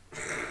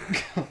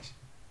it? Gosh.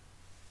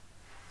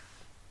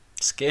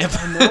 Skip.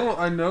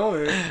 I know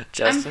it.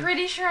 Justin. I'm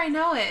pretty sure I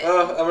know it.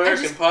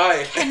 American just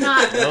Pie.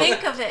 Cannot Nope.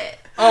 think of it.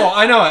 Oh,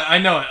 I know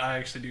it. I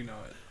actually do know it.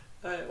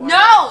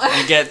 No!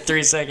 You get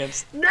 3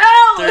 seconds. No!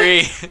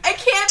 3, I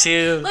can't.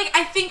 2. Like,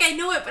 I think I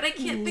know it, but I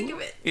can't think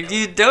of it.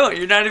 You don't.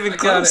 You're not even I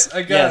got close. it.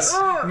 I got yes.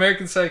 it.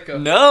 American Psycho.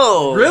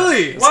 No.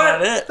 Really? That's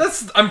not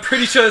it. I'm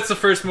pretty sure that's the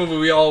first movie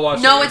we all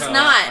watched. No, at it's your house.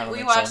 I not. don't We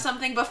think watched so.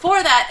 something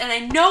before that, and I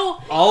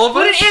know All of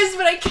what us? it is,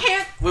 but I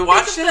can't. We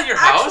watched think it of at your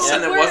the house actual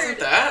and it word. wasn't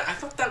that? I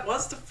thought that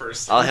was the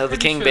first All one. hail the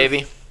pretty king, sure-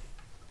 baby.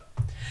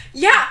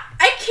 Yeah,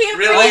 I can't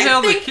Really? All freaking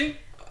Hail the think. King?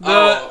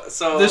 Oh,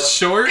 so. The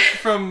short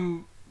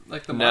from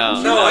like the No.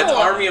 Marvel No, show? it's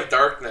Army of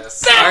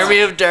Darkness. Army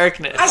of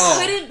Darkness. I Oh.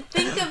 couldn't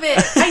think of it.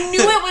 I knew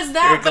it was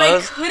that, You're but I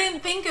close.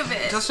 couldn't think of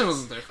it. Justin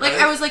wasn't there for Like,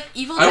 that. I was like,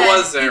 Evil I Dead.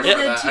 was there Evil for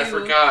Dead that. I 2.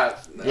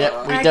 forgot. Yep,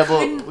 I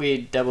couldn't- we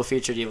double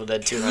featured Evil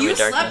Dead 2 and Army You of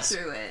slept Darkness.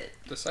 through it.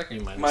 The second.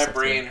 You might have My slept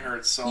through brain it.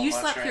 hurts so You much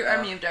slept right through now.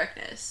 Army of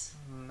Darkness.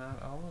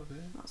 Not all of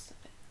it. Most of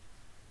it.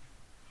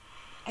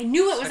 I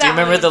knew it was Do that you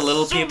remember one. the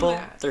little So people?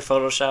 mad. They're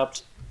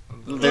photoshopped.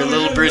 They're Oh,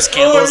 little yeah. Bruce Oh,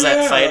 Campbells yeah.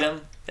 that fight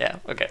him. Yeah,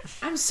 okay.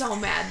 I'm so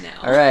mad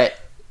now. All right.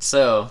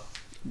 So,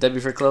 W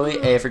for Chloe,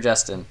 A for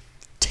Justin.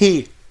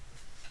 T.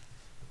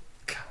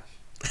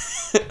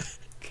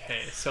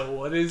 Okay, so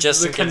what is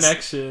Justin the can-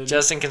 connection?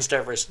 Justin can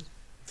start first.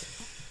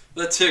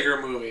 The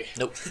Tigger movie.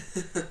 Nope.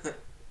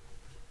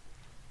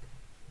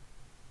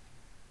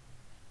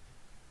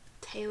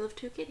 Tale of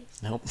Two Kitties.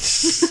 Nope.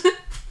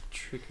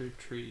 Trick or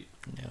Treat.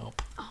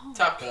 Nope. Oh.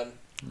 Top Gun.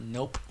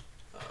 Nope.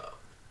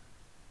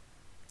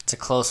 It's a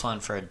close one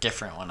for a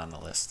different one on the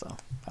list, though.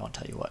 I won't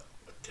tell you what.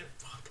 What the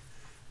fuck?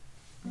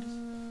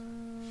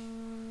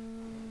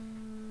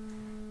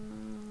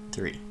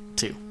 3,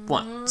 2,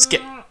 1.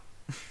 Skip.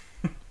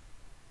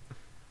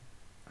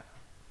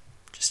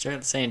 Just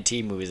start saying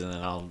T movies, and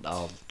then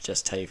I'll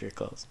just tell you if you're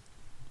close.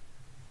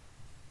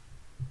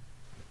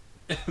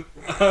 All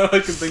I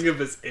can think of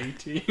is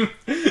A-Team.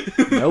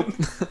 Nope.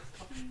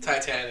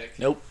 Titanic.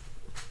 Nope.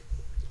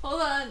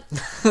 Hold on.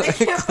 I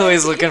can't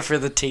Chloe's find looking for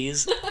the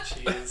T's.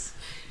 Jeez.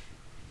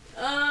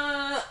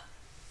 I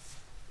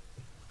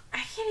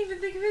can't even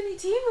think of any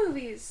TMNT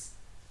movies.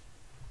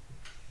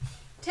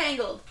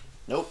 Tangled.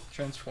 Nope.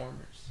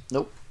 Transformers.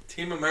 Nope.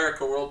 Team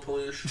America World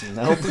Pollution.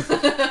 Nope.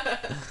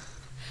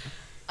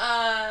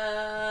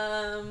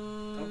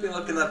 Don't be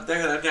looking up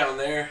there. They're down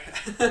there.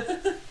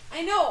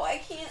 I know,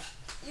 I can't.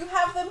 You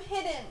have them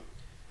hidden.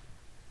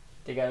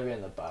 They gotta be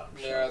on the bottom.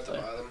 They're at the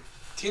bottom.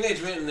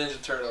 Teenage Mutant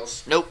Ninja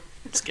Turtles. Nope.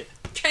 Skip.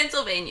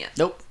 Transylvania.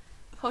 Nope.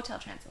 Hotel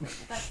Transylvania.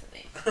 That's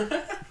the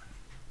name.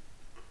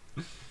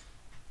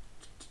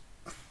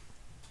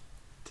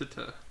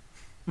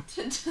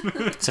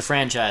 It's a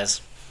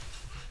franchise.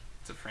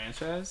 It's a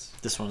franchise.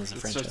 This one is a It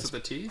starts franchise.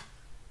 with a T.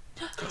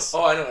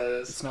 Oh, I know what it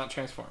is. It's not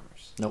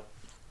Transformers.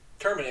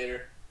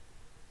 Terminator.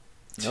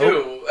 Nope.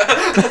 2.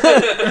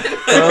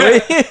 Really?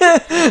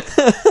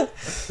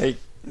 Hey.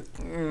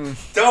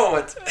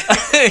 Don't.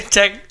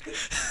 Check.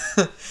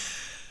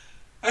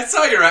 I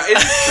saw your eye.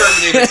 It's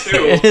Terminator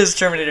 2. It is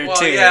Terminator Well,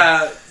 2.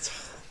 yeah.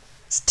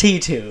 It's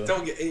T2.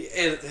 Don't give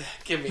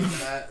me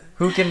that.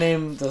 Who can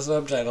name the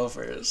subtitle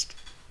first?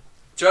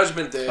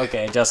 Judgment Day.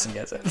 Okay, Justin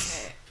gets it.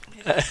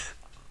 Okay.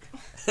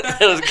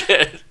 That was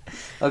good.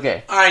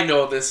 Okay. I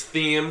know this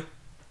theme.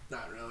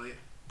 Not really,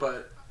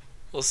 but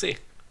We'll see.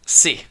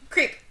 C.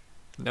 Creep.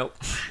 Nope.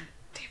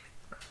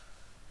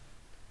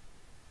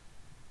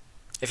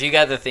 If you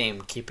got the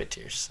theme, keep it to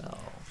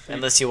yourself.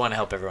 Unless you want to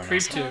help everyone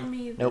Creep else. two. Tell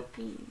me the Nope.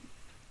 theme.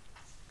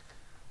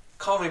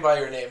 Call Me by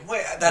Your Name.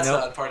 Wait, that's Nope.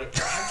 not part of it.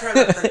 I'm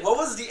trying to think. What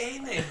was the A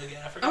name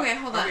again? I forgot. Okay,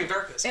 hold Army on. of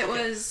Darkness. It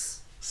Okay.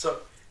 was. So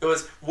it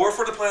was War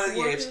for the Planet of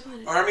the War for Apes, the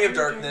Planet- Army of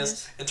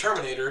Darkness, and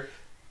Terminator.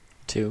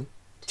 2.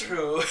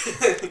 True.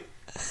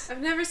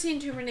 I've never seen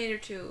Terminator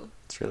 2.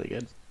 It's really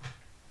good.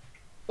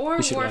 Or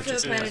You should War watch for the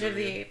it. Planet of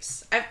the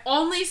Apes. I've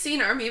only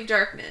seen Army of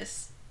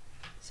Darkness.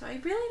 So I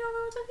really don't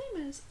know what the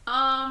theme is.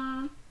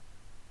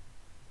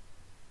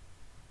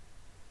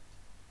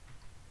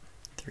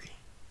 3.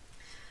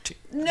 2.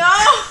 No!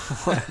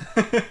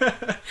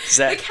 The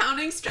Zach.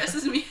 counting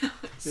stresses me out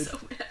so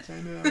bad.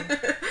 I know.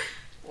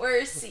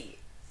 Where's C?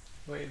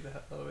 Way the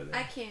hell over there.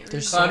 I can't read.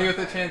 There's Cloudy that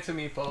with a far. Chance of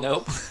Meatballs.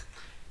 Nope.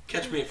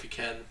 Catch Me If You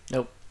Can.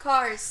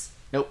 Cars.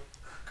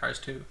 Cars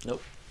 2.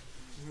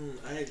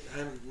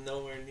 I'm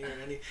nowhere near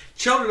any.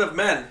 Children of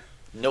Men.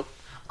 Nope.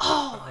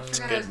 Oh, I It's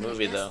a forgot good I was gonna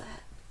movie, guess though.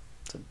 that.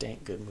 It's a dang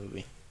good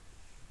movie.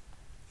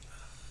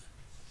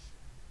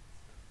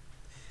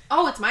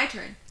 Oh, it's my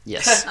turn.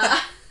 Yes.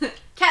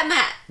 Cat in the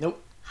Hat.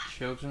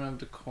 Children of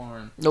the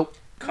Corn. Nope.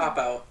 Cop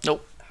Out.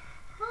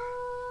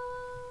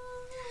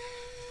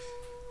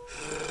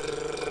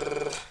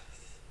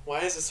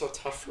 Why is it so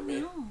tough for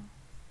me? No.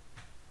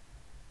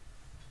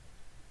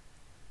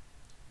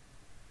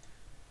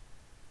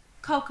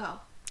 Coco.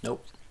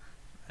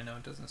 I know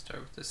it doesn't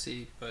start with a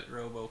C, but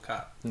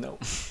RoboCop.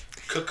 Nope.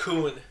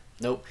 Cocoon.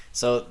 Nope.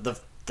 So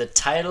the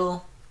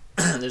title,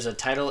 there's a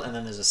title and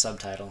then there's a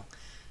subtitle.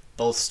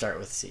 Both start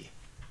with C.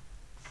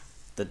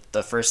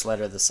 The first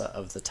letter of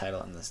the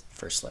title and the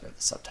first letter of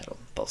the subtitle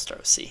both start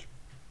with C.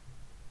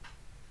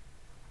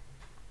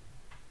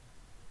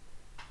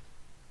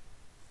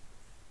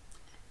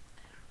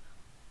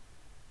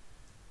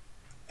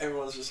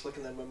 Everyone's just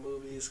looking at my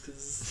movies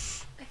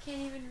because I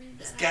can't even read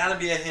there's that. gotta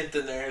be a hint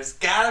in there. There's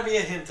gotta be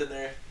a hint in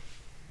there.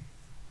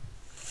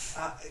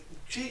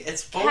 Gee,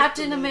 it's both.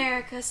 Captain the-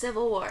 America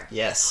Civil War.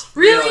 Yes.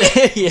 Really?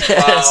 Yes.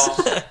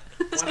 Wow.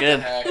 It's What good.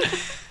 the heck?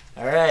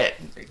 All right.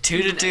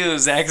 2-2.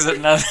 Zach's at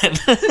nothing.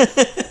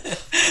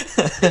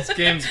 This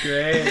game's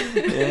great.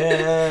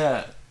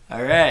 Yeah.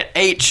 All right.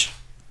 H.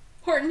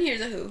 Horton Hears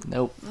a Who.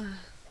 Nope.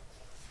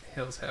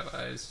 Hills Have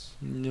Eyes.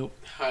 Nope.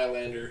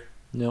 Highlander.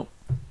 Nope.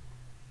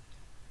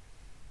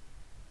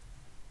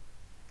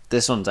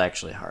 This one's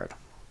actually hard.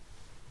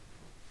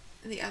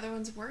 The other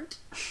ones weren't?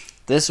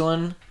 This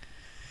one.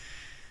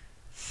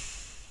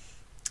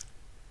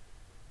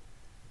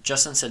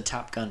 Justin said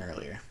Top Gun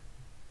earlier.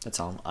 That's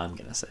all I'm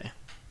gonna say.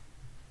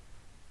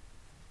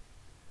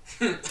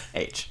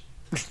 H.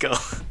 Go.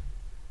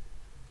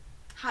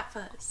 Hot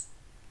Fuzz.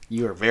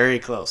 You are very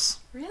close.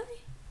 Really?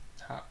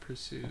 Hot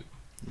Pursuit.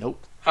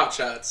 Nope. Hot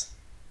Shots.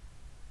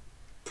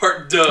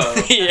 Part duh.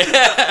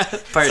 Yeah.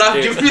 Part Stop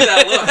two. giving me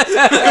that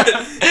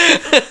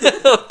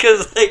look.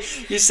 Because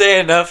like you say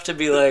enough to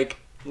be like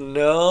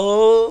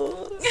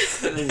no, and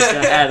then you just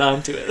gotta add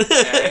on to it.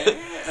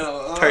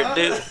 Part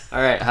 2.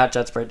 All right, Hot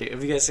Shots Part 2.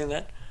 Have you guys seen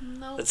that?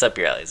 No. It's up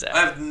your alley, Zach.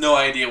 I have no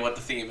idea what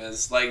the theme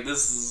is. Like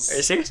this Are you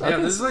is. serious? Yeah,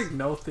 there's like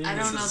no theme. I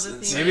don't know This the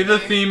is theme. Maybe the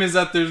either. theme is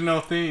that there's no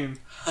theme.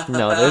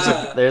 No,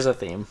 there's a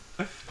theme.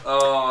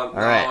 Oh no!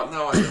 right.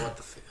 No, I know what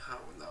the theme. Oh,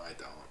 no, I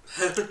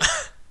don't.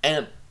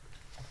 And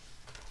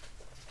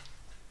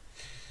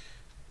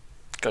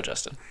go,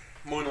 Justin.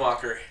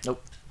 Moonwalker.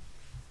 Nope.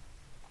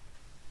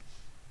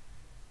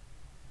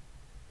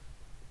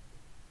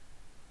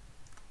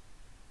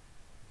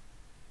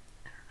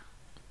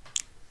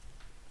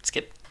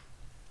 Skip.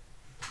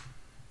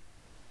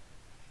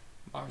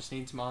 Mars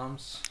Needs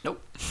Moms.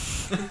 Nope.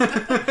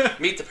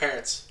 Meet the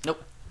Parents.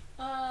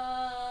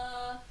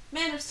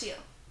 Man of Steel.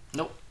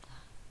 Nope.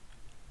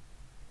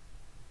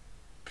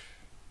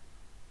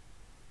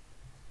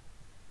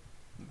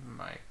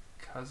 My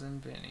Cousin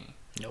Vinny.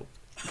 Nope.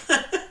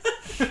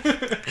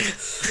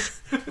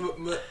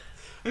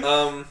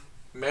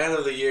 Man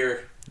of the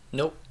year.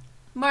 Nope.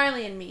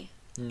 Marley and Me.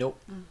 Nope.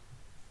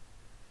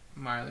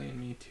 Marley and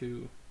Me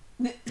too.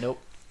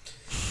 Nope.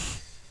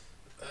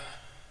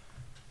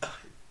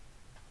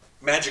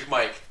 Magic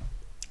Mike.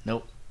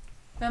 Nope.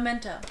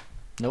 Memento.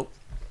 Nope.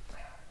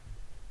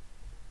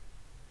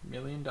 $1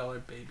 Million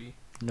Baby.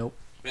 Nope.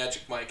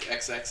 Magic Mike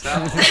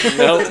XXL.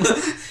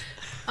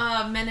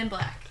 Nope. Men in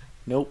Black.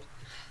 Nope.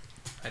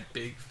 A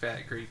Big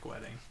Fat Greek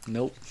Wedding.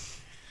 Nope.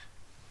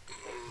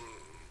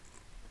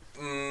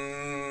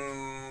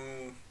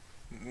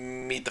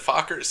 Meet the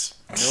Fockers.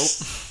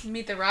 Nope.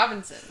 Meet the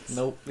Robinsons.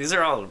 Nope. These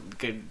are all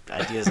good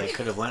ideas I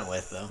could have went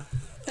with though.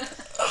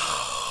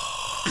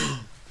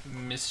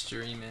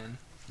 Mystery Men.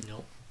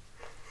 Nope.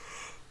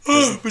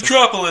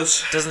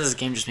 Metropolis. Doesn't this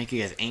game just make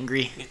you guys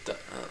angry? No.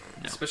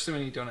 Especially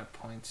when you don't have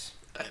points.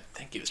 I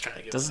think he was trying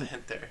to give us a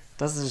hint there.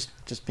 Doesn't this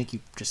just make you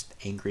just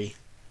angry?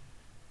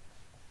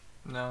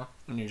 No.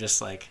 And you're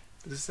just like,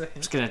 Is this a hint?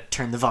 just gonna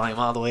turn the volume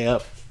all the way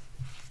up.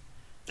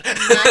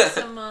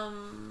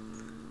 Maximum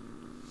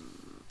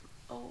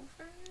over.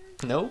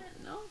 Nope.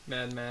 No.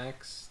 Mad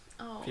Max.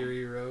 Oh.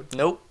 Fury Road.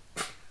 Nope.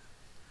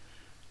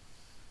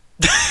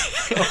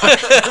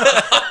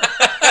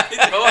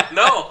 I don't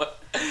know.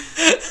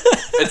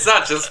 It's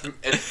not just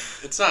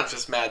it's not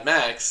just Mad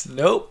Max.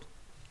 Nope.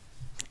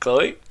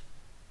 Chloe?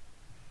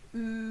 I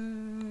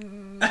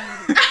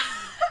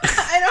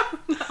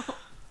don't know.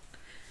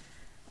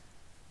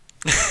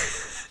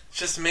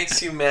 Just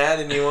makes you mad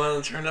and you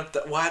want to turn up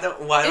the why do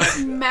It's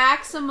I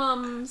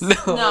Maximum.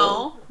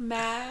 No.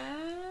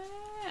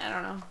 I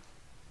don't know.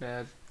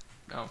 Mad.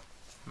 Oh,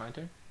 my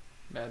turn.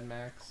 Mad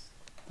Max.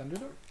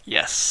 Thunderdome.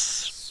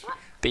 Yes.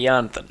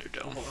 Beyond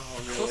Thunderdome.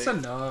 Close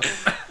enough.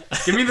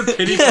 Give me the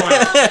pity point.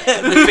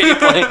 The pity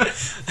point.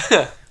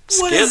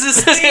 What is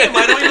this theme?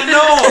 I don't even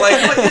know.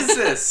 Like, what is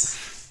this?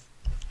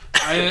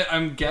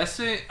 I'm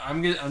guessing.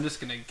 I'm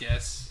just gonna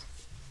guess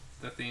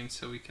the theme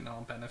so we can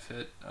all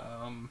benefit.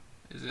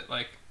 Is it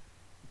like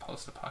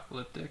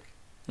post-apocalyptic?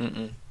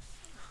 Mm-mm.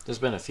 There's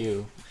been a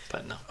few,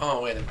 but no.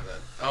 Oh, wait a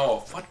minute.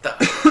 Oh, what the?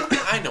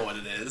 I know what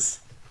it is.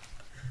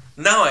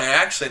 Now I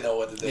actually know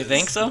what it is. You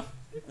think so?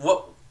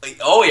 What?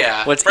 Oh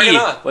yeah. What's Bring E? it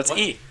on. What's What?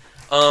 E?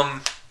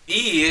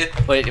 E.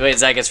 Wait,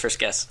 Zach gets first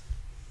guess.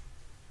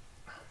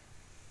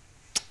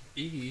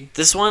 E.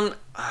 This one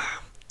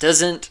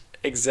doesn't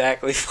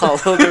exactly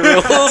follow the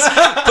rules,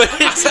 but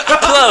it's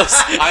close.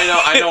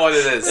 I know what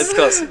it is. It's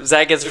close.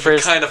 Zach gets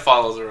first. Kind of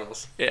follows the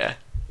rules. Yeah.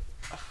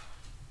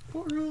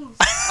 What rules?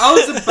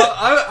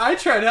 I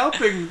tried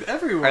helping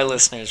everyone. Our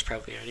listeners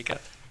probably already got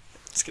it.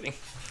 Just kidding.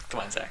 Come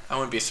on, Zach. I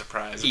wouldn't be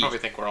surprised. They E. probably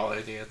think we're all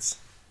idiots.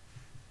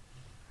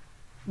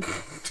 I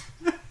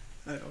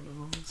don't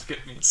know.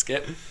 Skip me.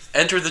 Skip.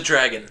 Enter the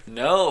Dragon.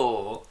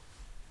 No.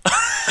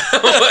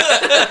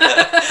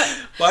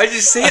 Why'd you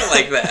say it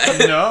like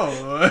that?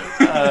 No.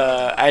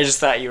 I just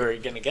thought you were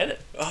gonna get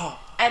it. Oh.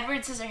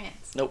 Edward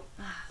Scissorhands. Nope.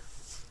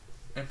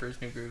 Emperor's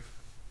New Groove.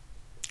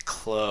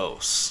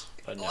 Close,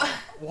 but no.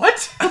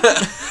 What?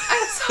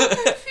 I'm so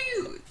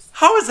confused.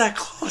 How is that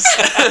close?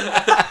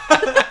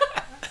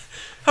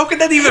 How could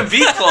that even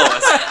be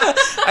close?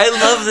 I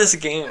love this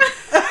game.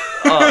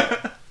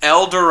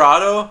 El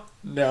Dorado?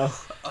 No.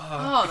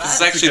 Oh, This is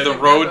that's actually the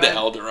good. road to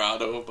El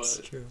Dorado,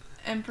 but True.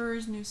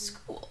 Emperor's New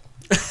School.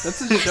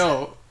 That's a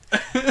show.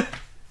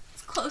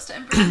 It's close to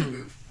Emperor's New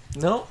Groove.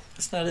 No,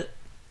 that's not it.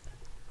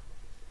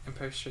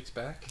 Empire Strikes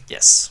Back.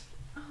 Yes.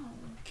 Oh.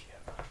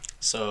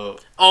 So,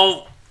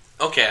 oh,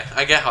 okay.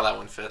 I get how that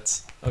one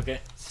fits. okay.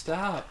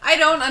 Stop. I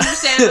don't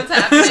understand what's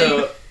happening.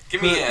 So,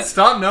 Give me an.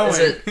 Stop knowing. is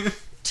it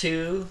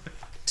 2,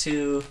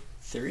 2,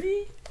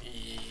 3?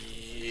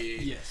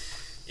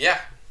 Yes. Yeah.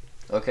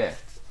 Okay.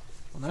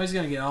 Well, now he's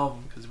gonna get all of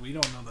them because we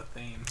don't know the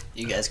theme.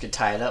 You guys could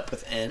tie it up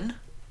with N,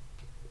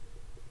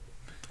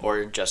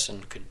 or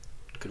Justin could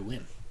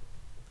win.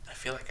 I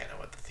feel like I know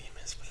what the theme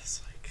is, but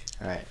it's like.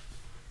 All right.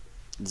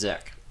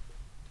 Zach.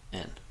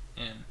 N.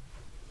 And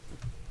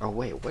Oh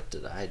wait, what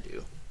did I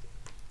do?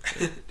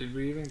 did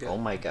we even get? Oh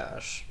my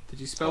gosh. Did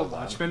you spell Hold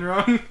on. Watchmen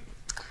wrong?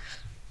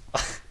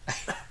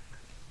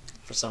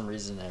 For some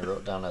reason, I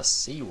wrote down a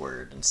C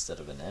word instead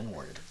of an N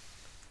word.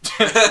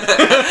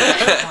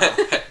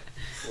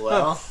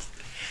 Well,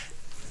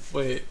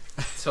 Wait.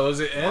 So is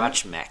it N?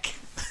 watch mech.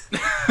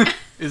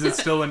 Is it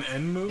still an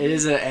N movie? It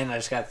is an N. I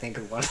just gotta think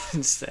of one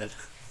instead.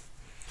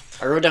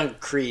 I wrote down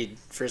Creed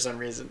for some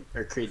reason,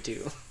 or Creed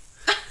 2.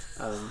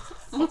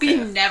 We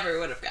never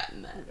would have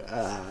gotten that.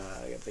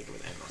 I gotta think of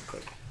an N real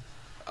quick.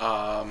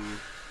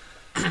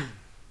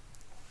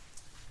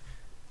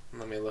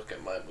 Let me look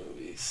at my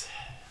movies.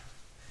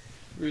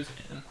 Where's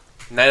N?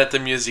 Night at the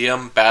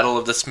Museum, Battle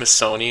of the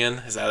Smithsonian.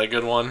 Is that a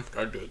good one?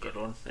 I'd do a good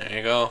one. There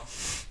you go.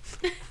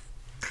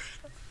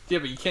 Yeah,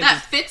 but you can't That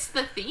just. fits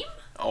the theme?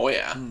 Oh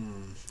yeah.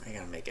 I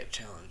gotta make it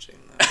challenging.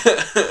 Oh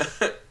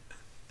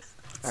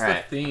It's All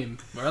right. the theme.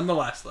 We're on the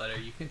last letter.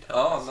 You can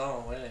tell. us.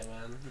 no way,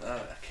 man! I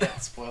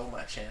can't spoil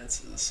my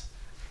chances.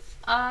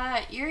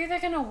 You're either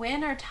gonna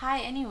win or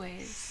tie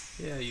anyways.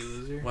 Yeah, you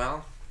loser.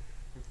 Well,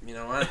 You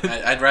know what?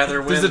 I'd rather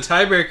If there's a win.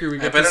 tiebreaker, we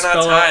get to better not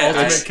spell tie. out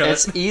ultimate cut.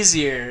 It's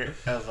easier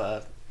of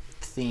a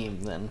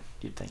theme than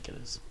you'd think it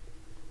is.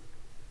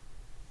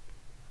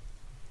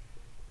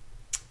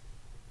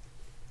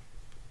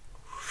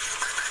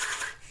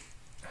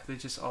 Are they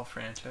just all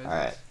franchises? All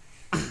right.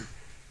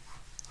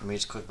 Let me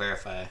just quick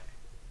verify.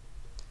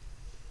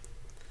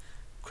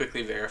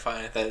 Quickly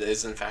verify that it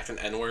is in fact an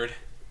N-word.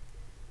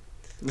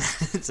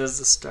 Does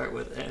it start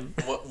with N?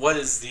 What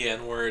is the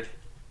N-word?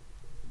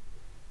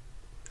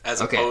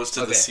 As Okay, opposed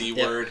to the okay, C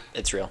yep. word?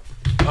 It's real.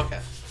 Okay.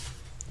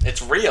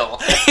 It's real.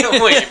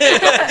 Wait,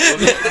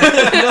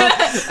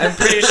 I'm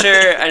pretty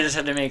sure. I just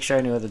had to make sure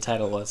I knew what the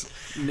title was.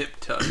 Nip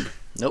tuck.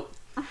 Nope.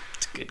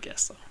 It's a good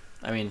guess though.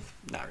 I mean,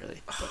 not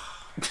really. But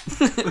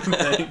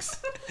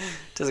Thanks.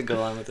 doesn't go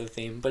along with the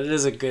theme, but it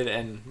is a good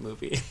N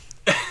movie.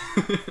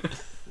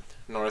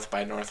 North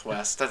by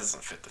Northwest. That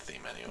doesn't fit the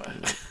theme anyway.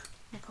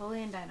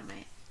 Napoleon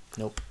Dynamite.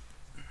 Nope.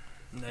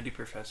 Nutty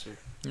Professor.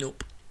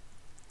 Nope.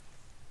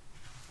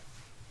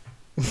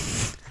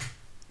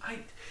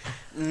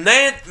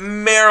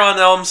 Nightmare on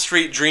Elm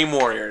Street Dream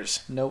Warriors.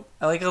 Nope.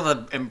 I like how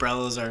the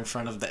umbrellas are in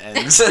front of the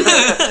ends.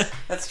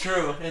 That's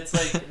true. It's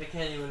like I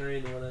can't even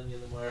read one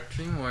anymore.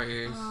 Dream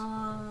Warriors.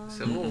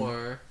 Civil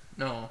War.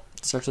 No.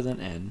 Starts with an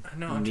N.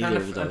 No, I'm Neither trying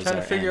of to, I'm those trying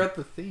to are figure N. out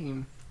the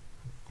theme.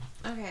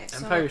 Okay, so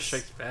Empire it's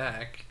Strikes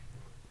Back.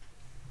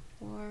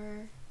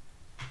 War.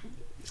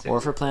 Is it, War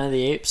for Planet of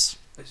the Apes.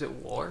 Is it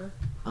War?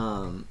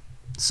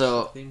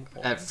 So Theme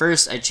War? at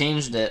first I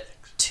changed it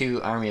to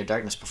Army of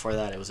Darkness. Before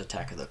that it was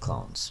Attack of the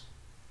Clones,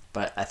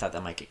 but I thought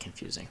that might get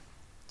confusing.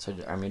 So I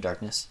did Army of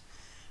Darkness,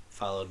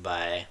 followed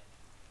by,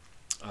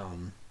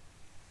 hold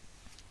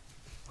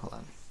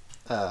on,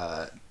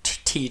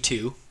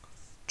 T2,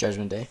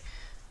 Judgment Day,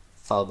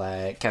 followed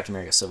by Captain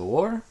America: Civil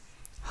War,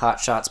 Hot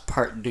Shots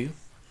Part 2,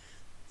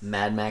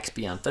 Mad Max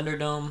Beyond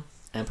Thunderdome,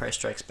 Empire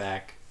Strikes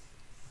Back.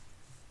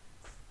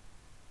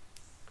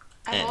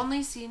 I've And-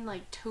 only seen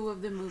like 2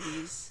 of the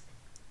movies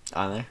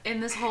On there?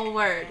 in this whole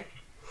word.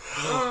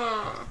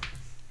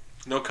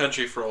 No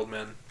Country for Old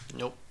Men.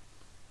 Nope.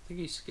 I think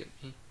you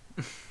skipped me.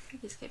 You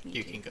can skip me.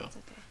 You too. can go. It's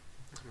okay.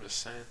 I'm just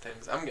saying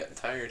things. I'm getting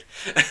tired.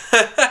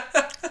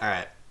 All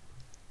right.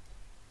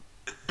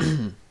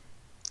 Hint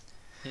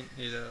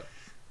it up.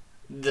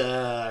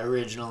 The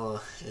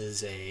original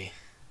is a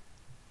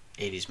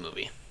 80s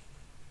movie.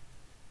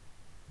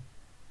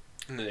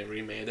 And then they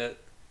remade it.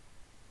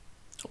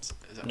 Is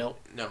that- Nope.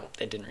 No.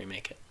 They didn't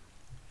remake it.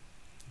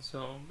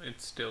 So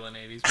it's still an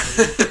 80s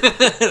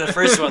movie. The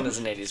first one is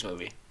an 80s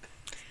movie.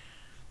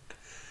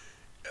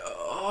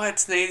 Oh,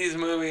 it's an 80s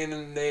movie, and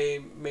then they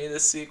made a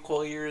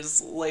sequel years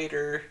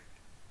later.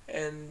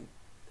 And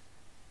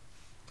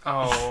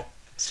Oh.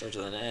 Starts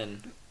with an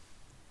N.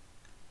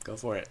 Go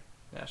for it.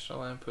 National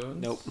Lampoon?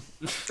 Nope.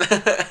 70s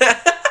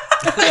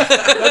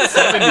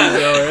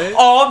though, right?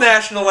 all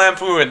National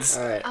Lampoons.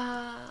 All right.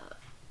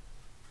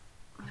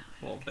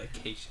 Well,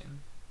 Vacation.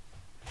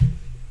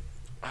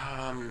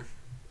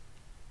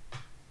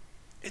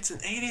 It's an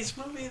 80s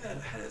movie that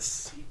had a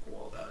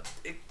sequel.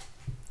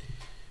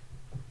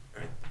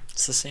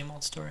 It's the same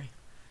old story.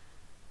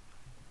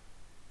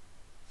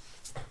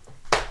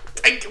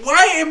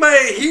 Why am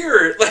I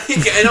here? Like,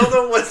 I don't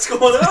know what's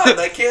going on.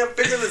 I can't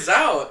figure this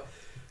out.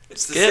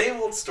 It's the Skip. same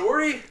old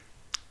story?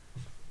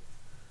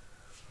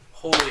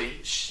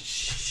 Holy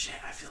shit,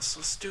 I feel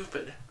so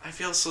stupid.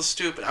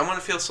 I want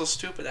to feel so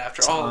stupid after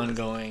It's all of it.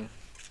 ongoing.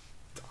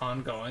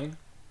 Ongoing.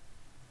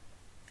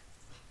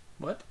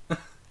 What?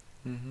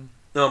 Mm-hmm.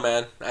 No,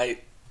 man.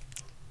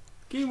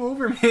 Game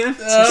over, man.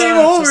 It's Game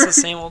over. just the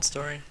same old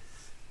story.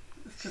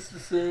 It's just the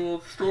same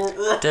old story.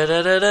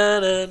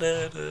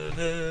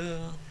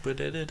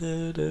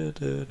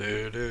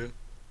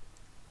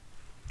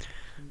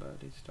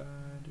 Somebody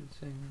started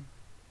singing.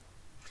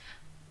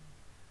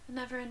 A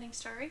Never-Ending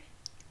Story.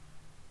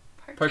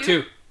 Part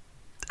 2.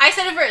 I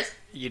said it first.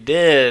 You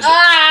did.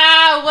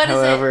 What is it?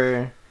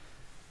 However,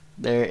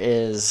 there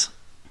is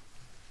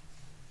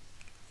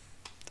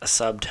a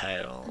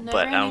subtitle, A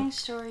but Never-Ending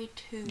Story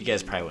 2. you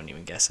guys probably wouldn't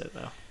even guess it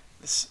though.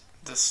 This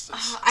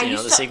I Do you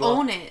know used the to sequel?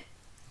 own it.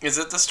 is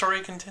it the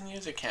story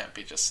continues? It can't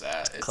be just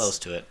that. It's Close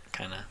to it,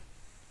 kind of.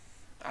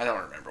 I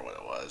don't remember what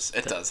it was.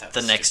 It does have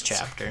The next stupid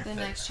chapter. The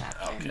next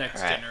chapter. Okay.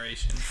 Next Alright.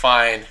 generation.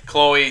 Fine.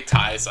 Chloe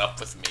ties up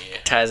with me.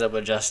 Ties up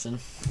with Justin.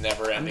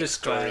 Never I'm ending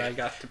just story. glad I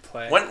got to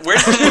play.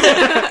 Where's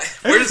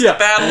the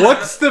battle?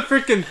 What's the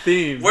freaking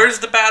theme? Where's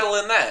the battle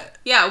in that?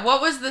 Yeah, what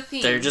was the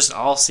theme? They're just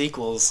all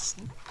sequels.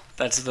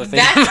 That's the thing.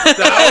 That's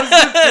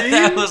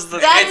That was the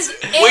theme? That It's,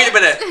 is wait a it.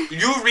 minute.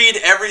 You read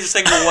every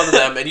single one of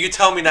them, and you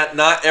tell me that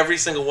not every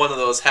single one of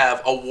those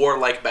have a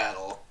warlike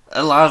battle.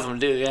 A lot of them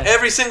do, yeah.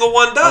 Every single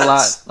one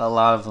does. A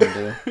lot of them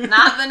do.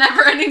 Not the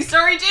Never-Ending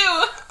Story 2.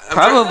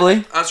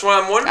 Probably. That's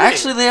what I'm wondering.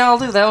 Actually, they all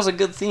do. That was a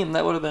good theme.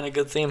 That would have been a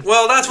good theme.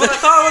 well, that's what I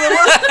thought it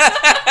was.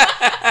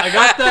 I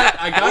got that.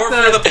 I got War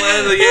that. for the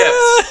Planet of the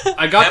Apes.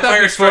 I got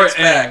Empire that before it Strikes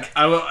ended. Back.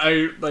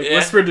 I Yeah.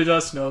 whispered to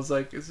Justin. I was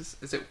like, "Is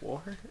it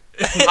war?"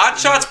 Hot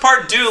Shots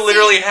Part 2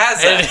 literally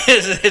has that.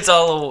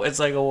 It's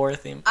like a war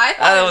theme. I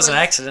thought It was an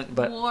accident,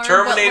 but war,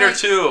 Terminator but, like,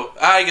 2.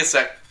 I guess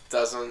that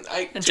doesn't.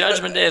 And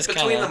Judgment Day is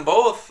between kinda- them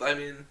both. I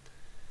mean,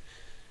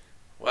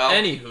 well,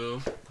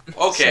 Anywho,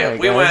 okay, Sorry,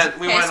 we guys. went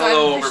Okay, a so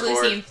little I've officially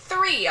overboard. seen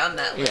 3 on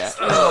that list.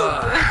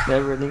 yeah.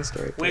 Never-ending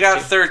story. We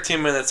got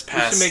 13 minutes we should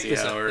past make the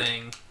this hour. a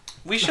thing.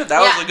 We should. That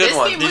was a good this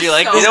one. theme Did was you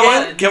like so this? You know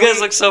what? good. Can You guys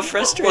we- look so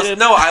frustrated.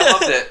 No, I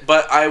loved it,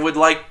 but I would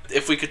like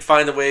if we could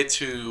find a way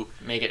to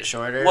Make it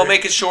shorter. well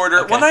make it shorter.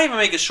 Okay. Well, not even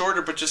make it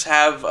shorter, but just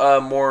have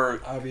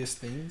more Obvious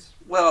themes.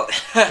 well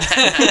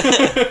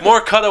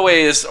more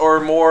cutaways or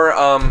more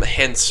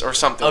hints or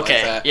something like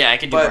Okay. that. Yeah, I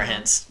can do But- more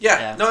hints.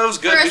 Yeah, no, it was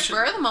good. For a We should,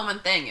 spur of the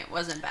moment thing, it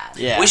wasn't bad.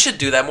 Yeah. we should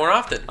do that more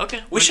often.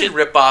 Okay. We should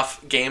rip off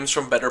games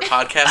from better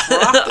podcasts more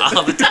often.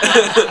 all the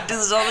time. Do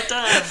this all the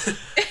time.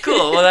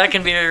 Cool. Well, that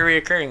can be a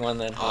reoccurring one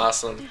then.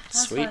 Awesome.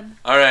 That's Sweet. fun.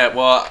 All right.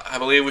 Well, I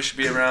believe we should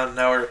be around an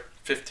hour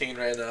 15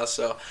 right now.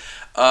 So,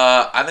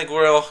 I think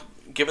we'll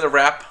give it a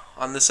wrap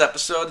on this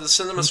episode of the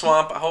Cinema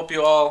Swamp. I hope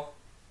you all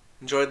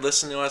enjoyed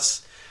listening to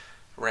us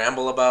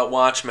ramble about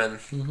Watchmen.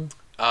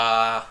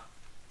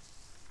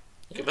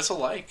 Give us a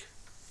like.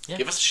 Yeah.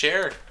 Give us a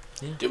share.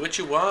 Yeah. Do what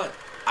you want.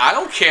 I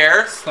don't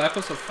care. Slap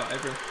us a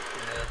 $5.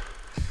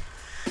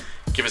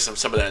 Give us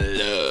some of that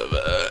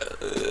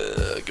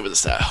love. Give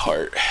us that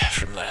heart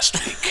from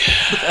last week.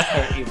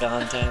 Are you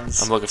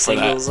Valentine's I'm looking for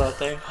that. singles out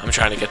there? I'm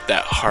trying to get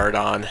that heart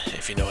on,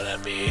 if you know what I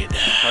mean.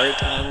 Hard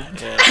time.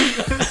 Yeah.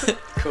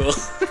 Cool.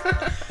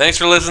 Thanks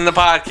for listening to the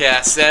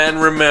podcast, and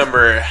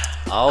remember,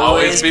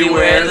 always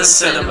beware the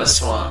Cinema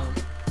Swamp.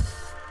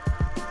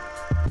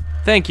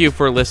 Thank you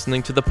for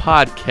listening to the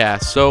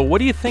podcast. So, what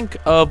do you think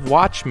of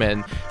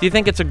Watchmen? Do you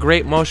think it's a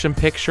great motion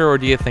picture, or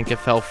do you think it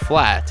fell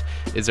flat?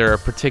 Is there a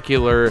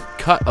particular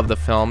cut of the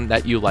film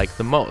that you like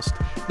the most?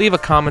 Leave a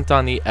comment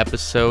on the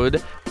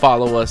episode.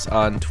 Follow us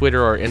on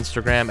Twitter or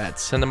Instagram at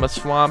Cinema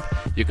Swamp.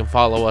 You can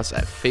follow us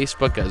at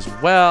Facebook as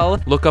well.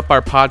 Look up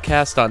our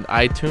podcast on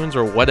iTunes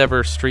or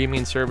whatever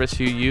streaming service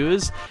you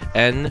use.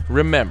 And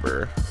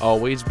remember,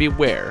 always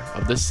beware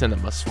of the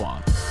Cinema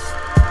Swamp.